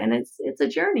trauma. And it's a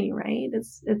journey, right?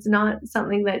 It's not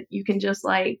something that you can just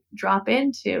like drop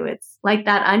into. It's like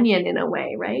that onion in a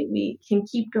way, right? We can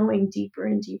keep going deeper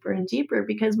and deeper and deeper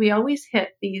because we always hit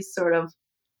these sort of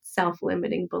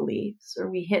self-limiting beliefs,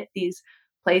 or we hit these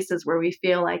places where we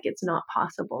feel like it's not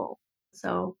possible.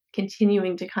 So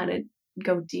continuing to kind of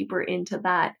go deeper into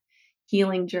that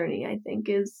healing journey, I think,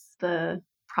 is the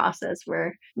process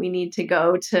where we need to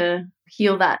go to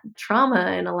heal that trauma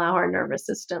and allow our nervous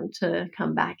system to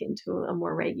come back into a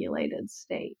more regulated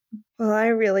state. Well, I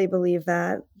really believe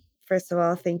that. First of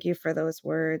all, thank you for those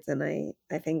words. And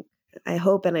I think, I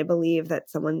hope and I believe that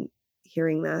someone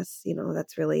hearing this,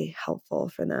 that's really helpful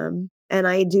for them. And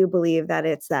I do believe that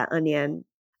it's that onion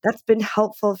that's been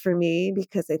helpful for me,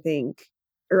 because I think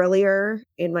earlier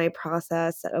in my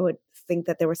process, I would think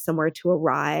that there was somewhere to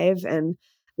arrive and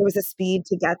there was a speed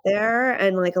to get there.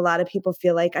 And like a lot of people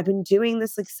feel like, I've been doing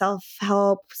this like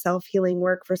self-help, self-healing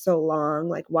work for so long.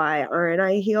 Like, why aren't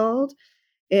I healed?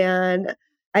 And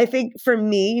I think for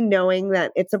me, knowing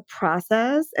that it's a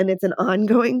process and it's an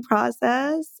ongoing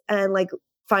process, and like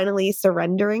finally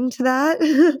surrendering to that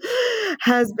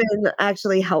has been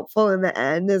actually helpful in the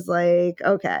end, is like,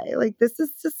 okay, like this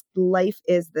is just, life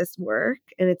is this work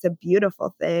and it's a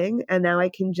beautiful thing. And now I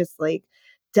can just like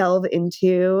delve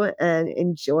into and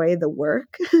enjoy the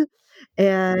work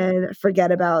and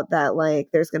forget about that, like,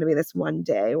 there's going to be this one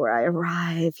day where I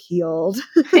arrive healed,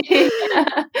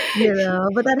 Yeah.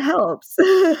 but that helps.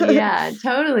 Yeah,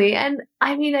 totally. And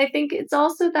I mean, I think it's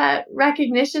also that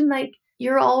recognition like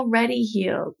you're already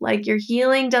healed. Like your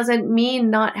healing doesn't mean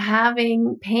not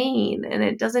having pain, and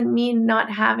it doesn't mean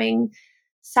not having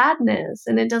sadness,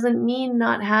 and it doesn't mean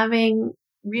not having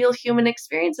real human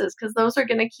experiences because those are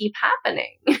going to keep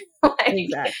happening. Like,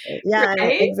 Exactly. Yeah,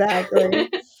 right? exactly.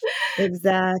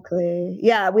 Exactly.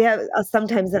 Yeah, we have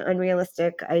sometimes an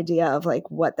unrealistic idea of like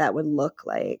what that would look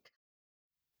like.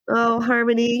 Oh,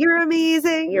 Harmony, you're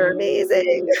amazing. You're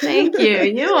amazing. Thank you.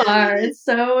 You are. It's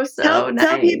so, Tell so tell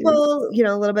nice. people,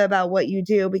 a little bit about what you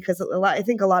do, because I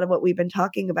think a lot of what we've been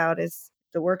talking about is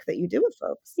the work that you do with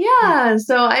folks. Yeah.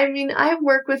 So, I mean, I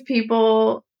work with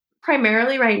people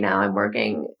primarily right now. I'm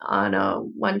working on a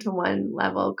one-to-one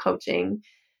level coaching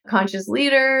conscious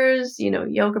leaders,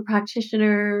 yoga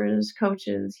practitioners,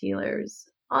 coaches, healers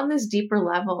on this deeper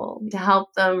level to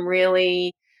help them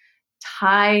really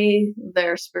tie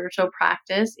their spiritual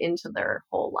practice into their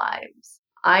whole lives.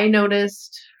 I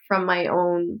noticed from my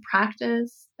own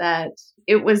practice that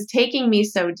it was taking me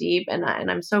so deep, and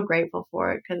I'm so grateful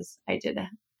for it because I did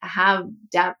have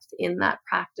depth in that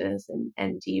practice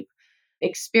and deep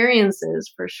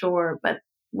experiences for sure. But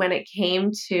when it came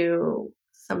to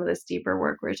some of this deeper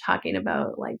work, we're talking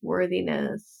about like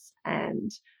worthiness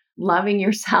and loving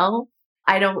yourself.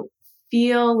 I don't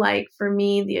feel like for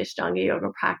me, the Ashtanga yoga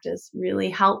practice really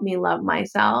helped me love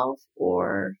myself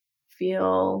or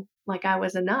feel like I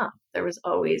was enough. There was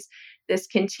always this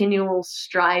continual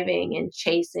striving and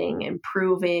chasing and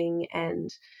proving and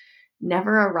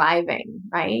never arriving,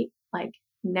 right? Like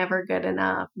never good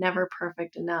enough, never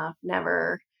perfect enough,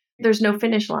 there's no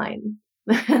finish line.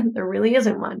 There really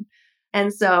isn't one.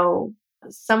 And so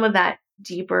some of that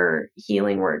deeper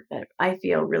healing work that I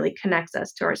feel really connects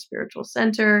us to our spiritual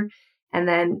center and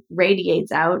then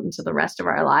radiates out into the rest of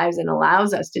our lives and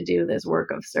allows us to do this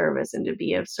work of service and to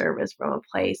be of service from a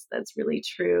place that's really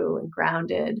true and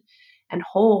grounded and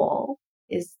whole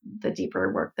is the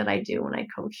deeper work that I do when I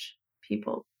coach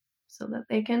people so that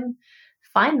they can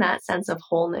find that sense of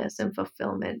wholeness and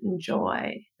fulfillment and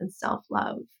joy and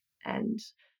self-love and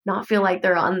not feel like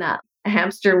they're on that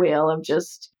hamster wheel of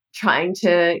just trying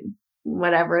to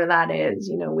whatever that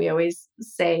is. We always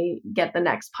say get the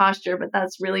next posture, but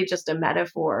that's really just a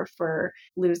metaphor for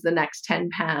lose the next 10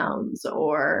 pounds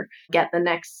or get the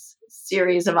next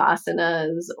series of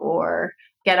asanas or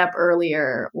get up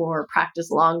earlier or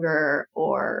practice longer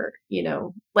or,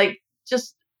 like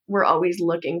just we're always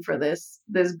looking for this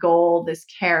goal, this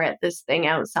carrot, this thing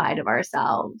outside of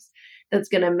ourselves that's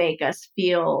going to make us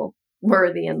feel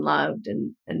worthy and loved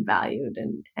and valued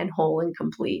and whole and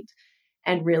complete.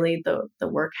 And really the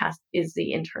work is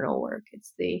the internal work.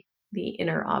 It's the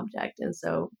inner object. And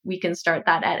so we can start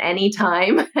that at any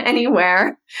time,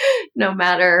 anywhere, no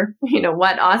matter,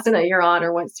 what asana you're on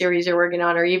or what series you're working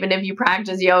on, or even if you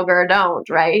practice yoga or don't,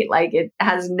 right? Like it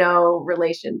has no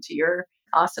relation to your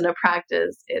asana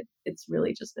practice. It's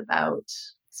really just about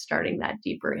starting that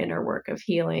deeper inner work of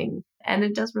healing. And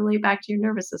it does relate back to your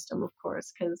nervous system, of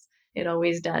course, because it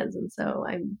always does. And so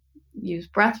I use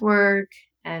breath work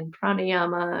and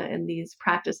pranayama and these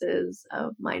practices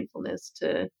of mindfulness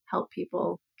to help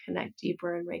people connect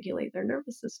deeper and regulate their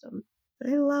nervous system.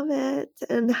 I love it.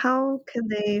 And how can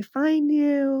they find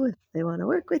you if they want to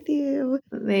work with you?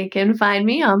 They can find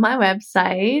me on my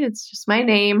website. It's just my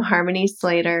name,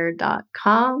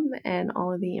 harmonyslater.com, and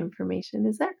all of the information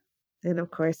is there. And of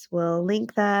course, we'll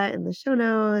link that in the show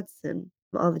notes and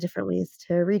all the different ways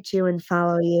to reach you and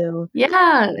follow you.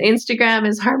 Yeah, Instagram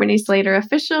is Harmony Slater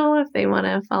Official if they want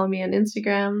to follow me on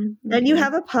Instagram. And you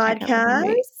have a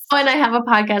podcast? Oh, and I have a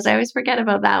podcast. I always forget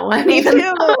about that one. Me too.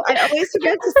 I always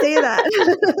forget to say that.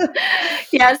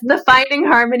 Yes, the Finding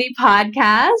Harmony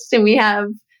podcast. And do we have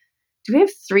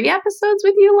 3 episodes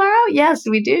with you, Laura? Yes,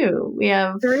 we do. We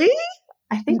have 3?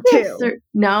 I think we have 3.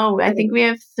 No, I think we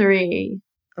have 3.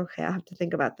 Okay, I'll have to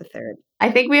think about the 3rd. I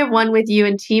think we have one with you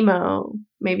and Timo,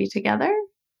 maybe together?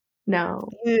 No.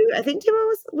 I think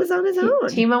Timo was on his own.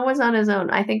 Timo was on his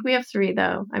own. I think we have 3,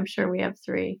 though. I'm sure we have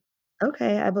 3.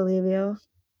 Okay, I believe you.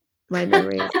 My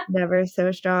memory is never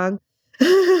so strong.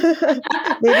 Maybe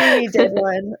we did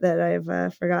one that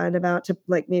I've forgotten about to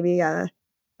like maybe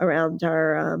around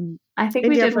our I think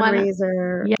India we did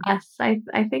fundraiser. One. Yes, I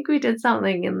think we did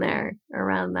something in there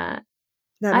around that.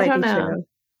 That I might don't be know. true.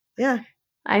 Yeah.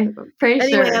 I'm pretty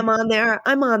sure. Anyway, I'm on there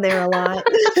a lot.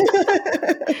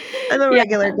 I'm a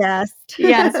regular guest.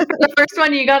 Yes. The first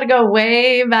one, you got to go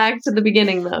way back to the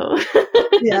beginning, though.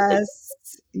 Yes.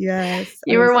 Yes,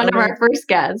 You were one of our first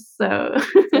guests, so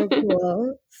so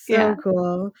cool. yeah. So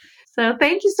cool. So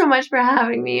thank you so much for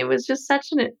having me. It was just such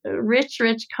a rich,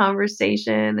 rich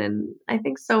conversation, and I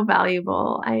think so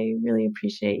valuable. I really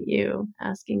appreciate you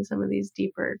asking some of these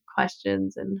deeper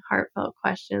questions and heartfelt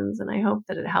questions, and I hope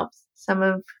that it helps some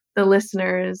of the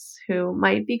listeners who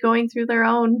might be going through their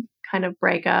own kind of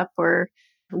breakup or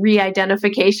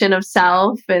re-identification of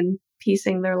self and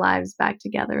piecing their lives back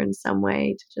together in some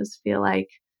way to just feel like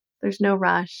there's no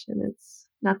rush and it's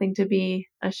nothing to be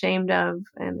ashamed of,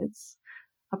 and it's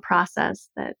a process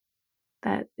that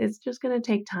is just going to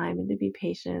take time, and to be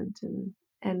patient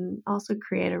and also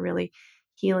create a really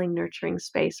healing, nurturing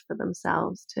space for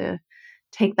themselves to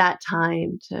take that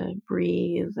time to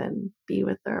breathe and be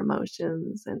with their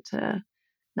emotions, and to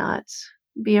not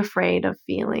be afraid of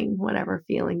feeling whatever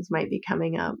feelings might be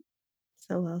coming up.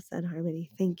 So well said,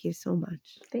 Harmony. Thank you so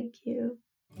much. Thank you.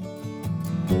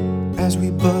 As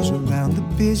we buzz around the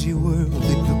busy world,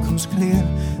 it becomes clear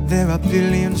there are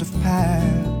billions of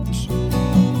paths.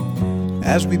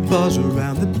 As we buzz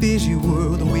around the busy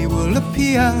world, we will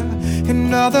appear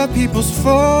in other people's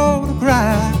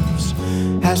photographs.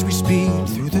 As we speed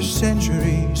through the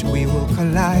centuries, we will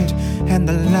collide and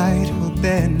the light will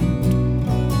bend.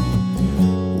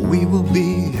 We will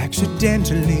be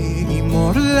accidentally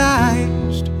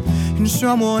immortalized in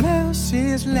someone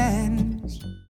else's land.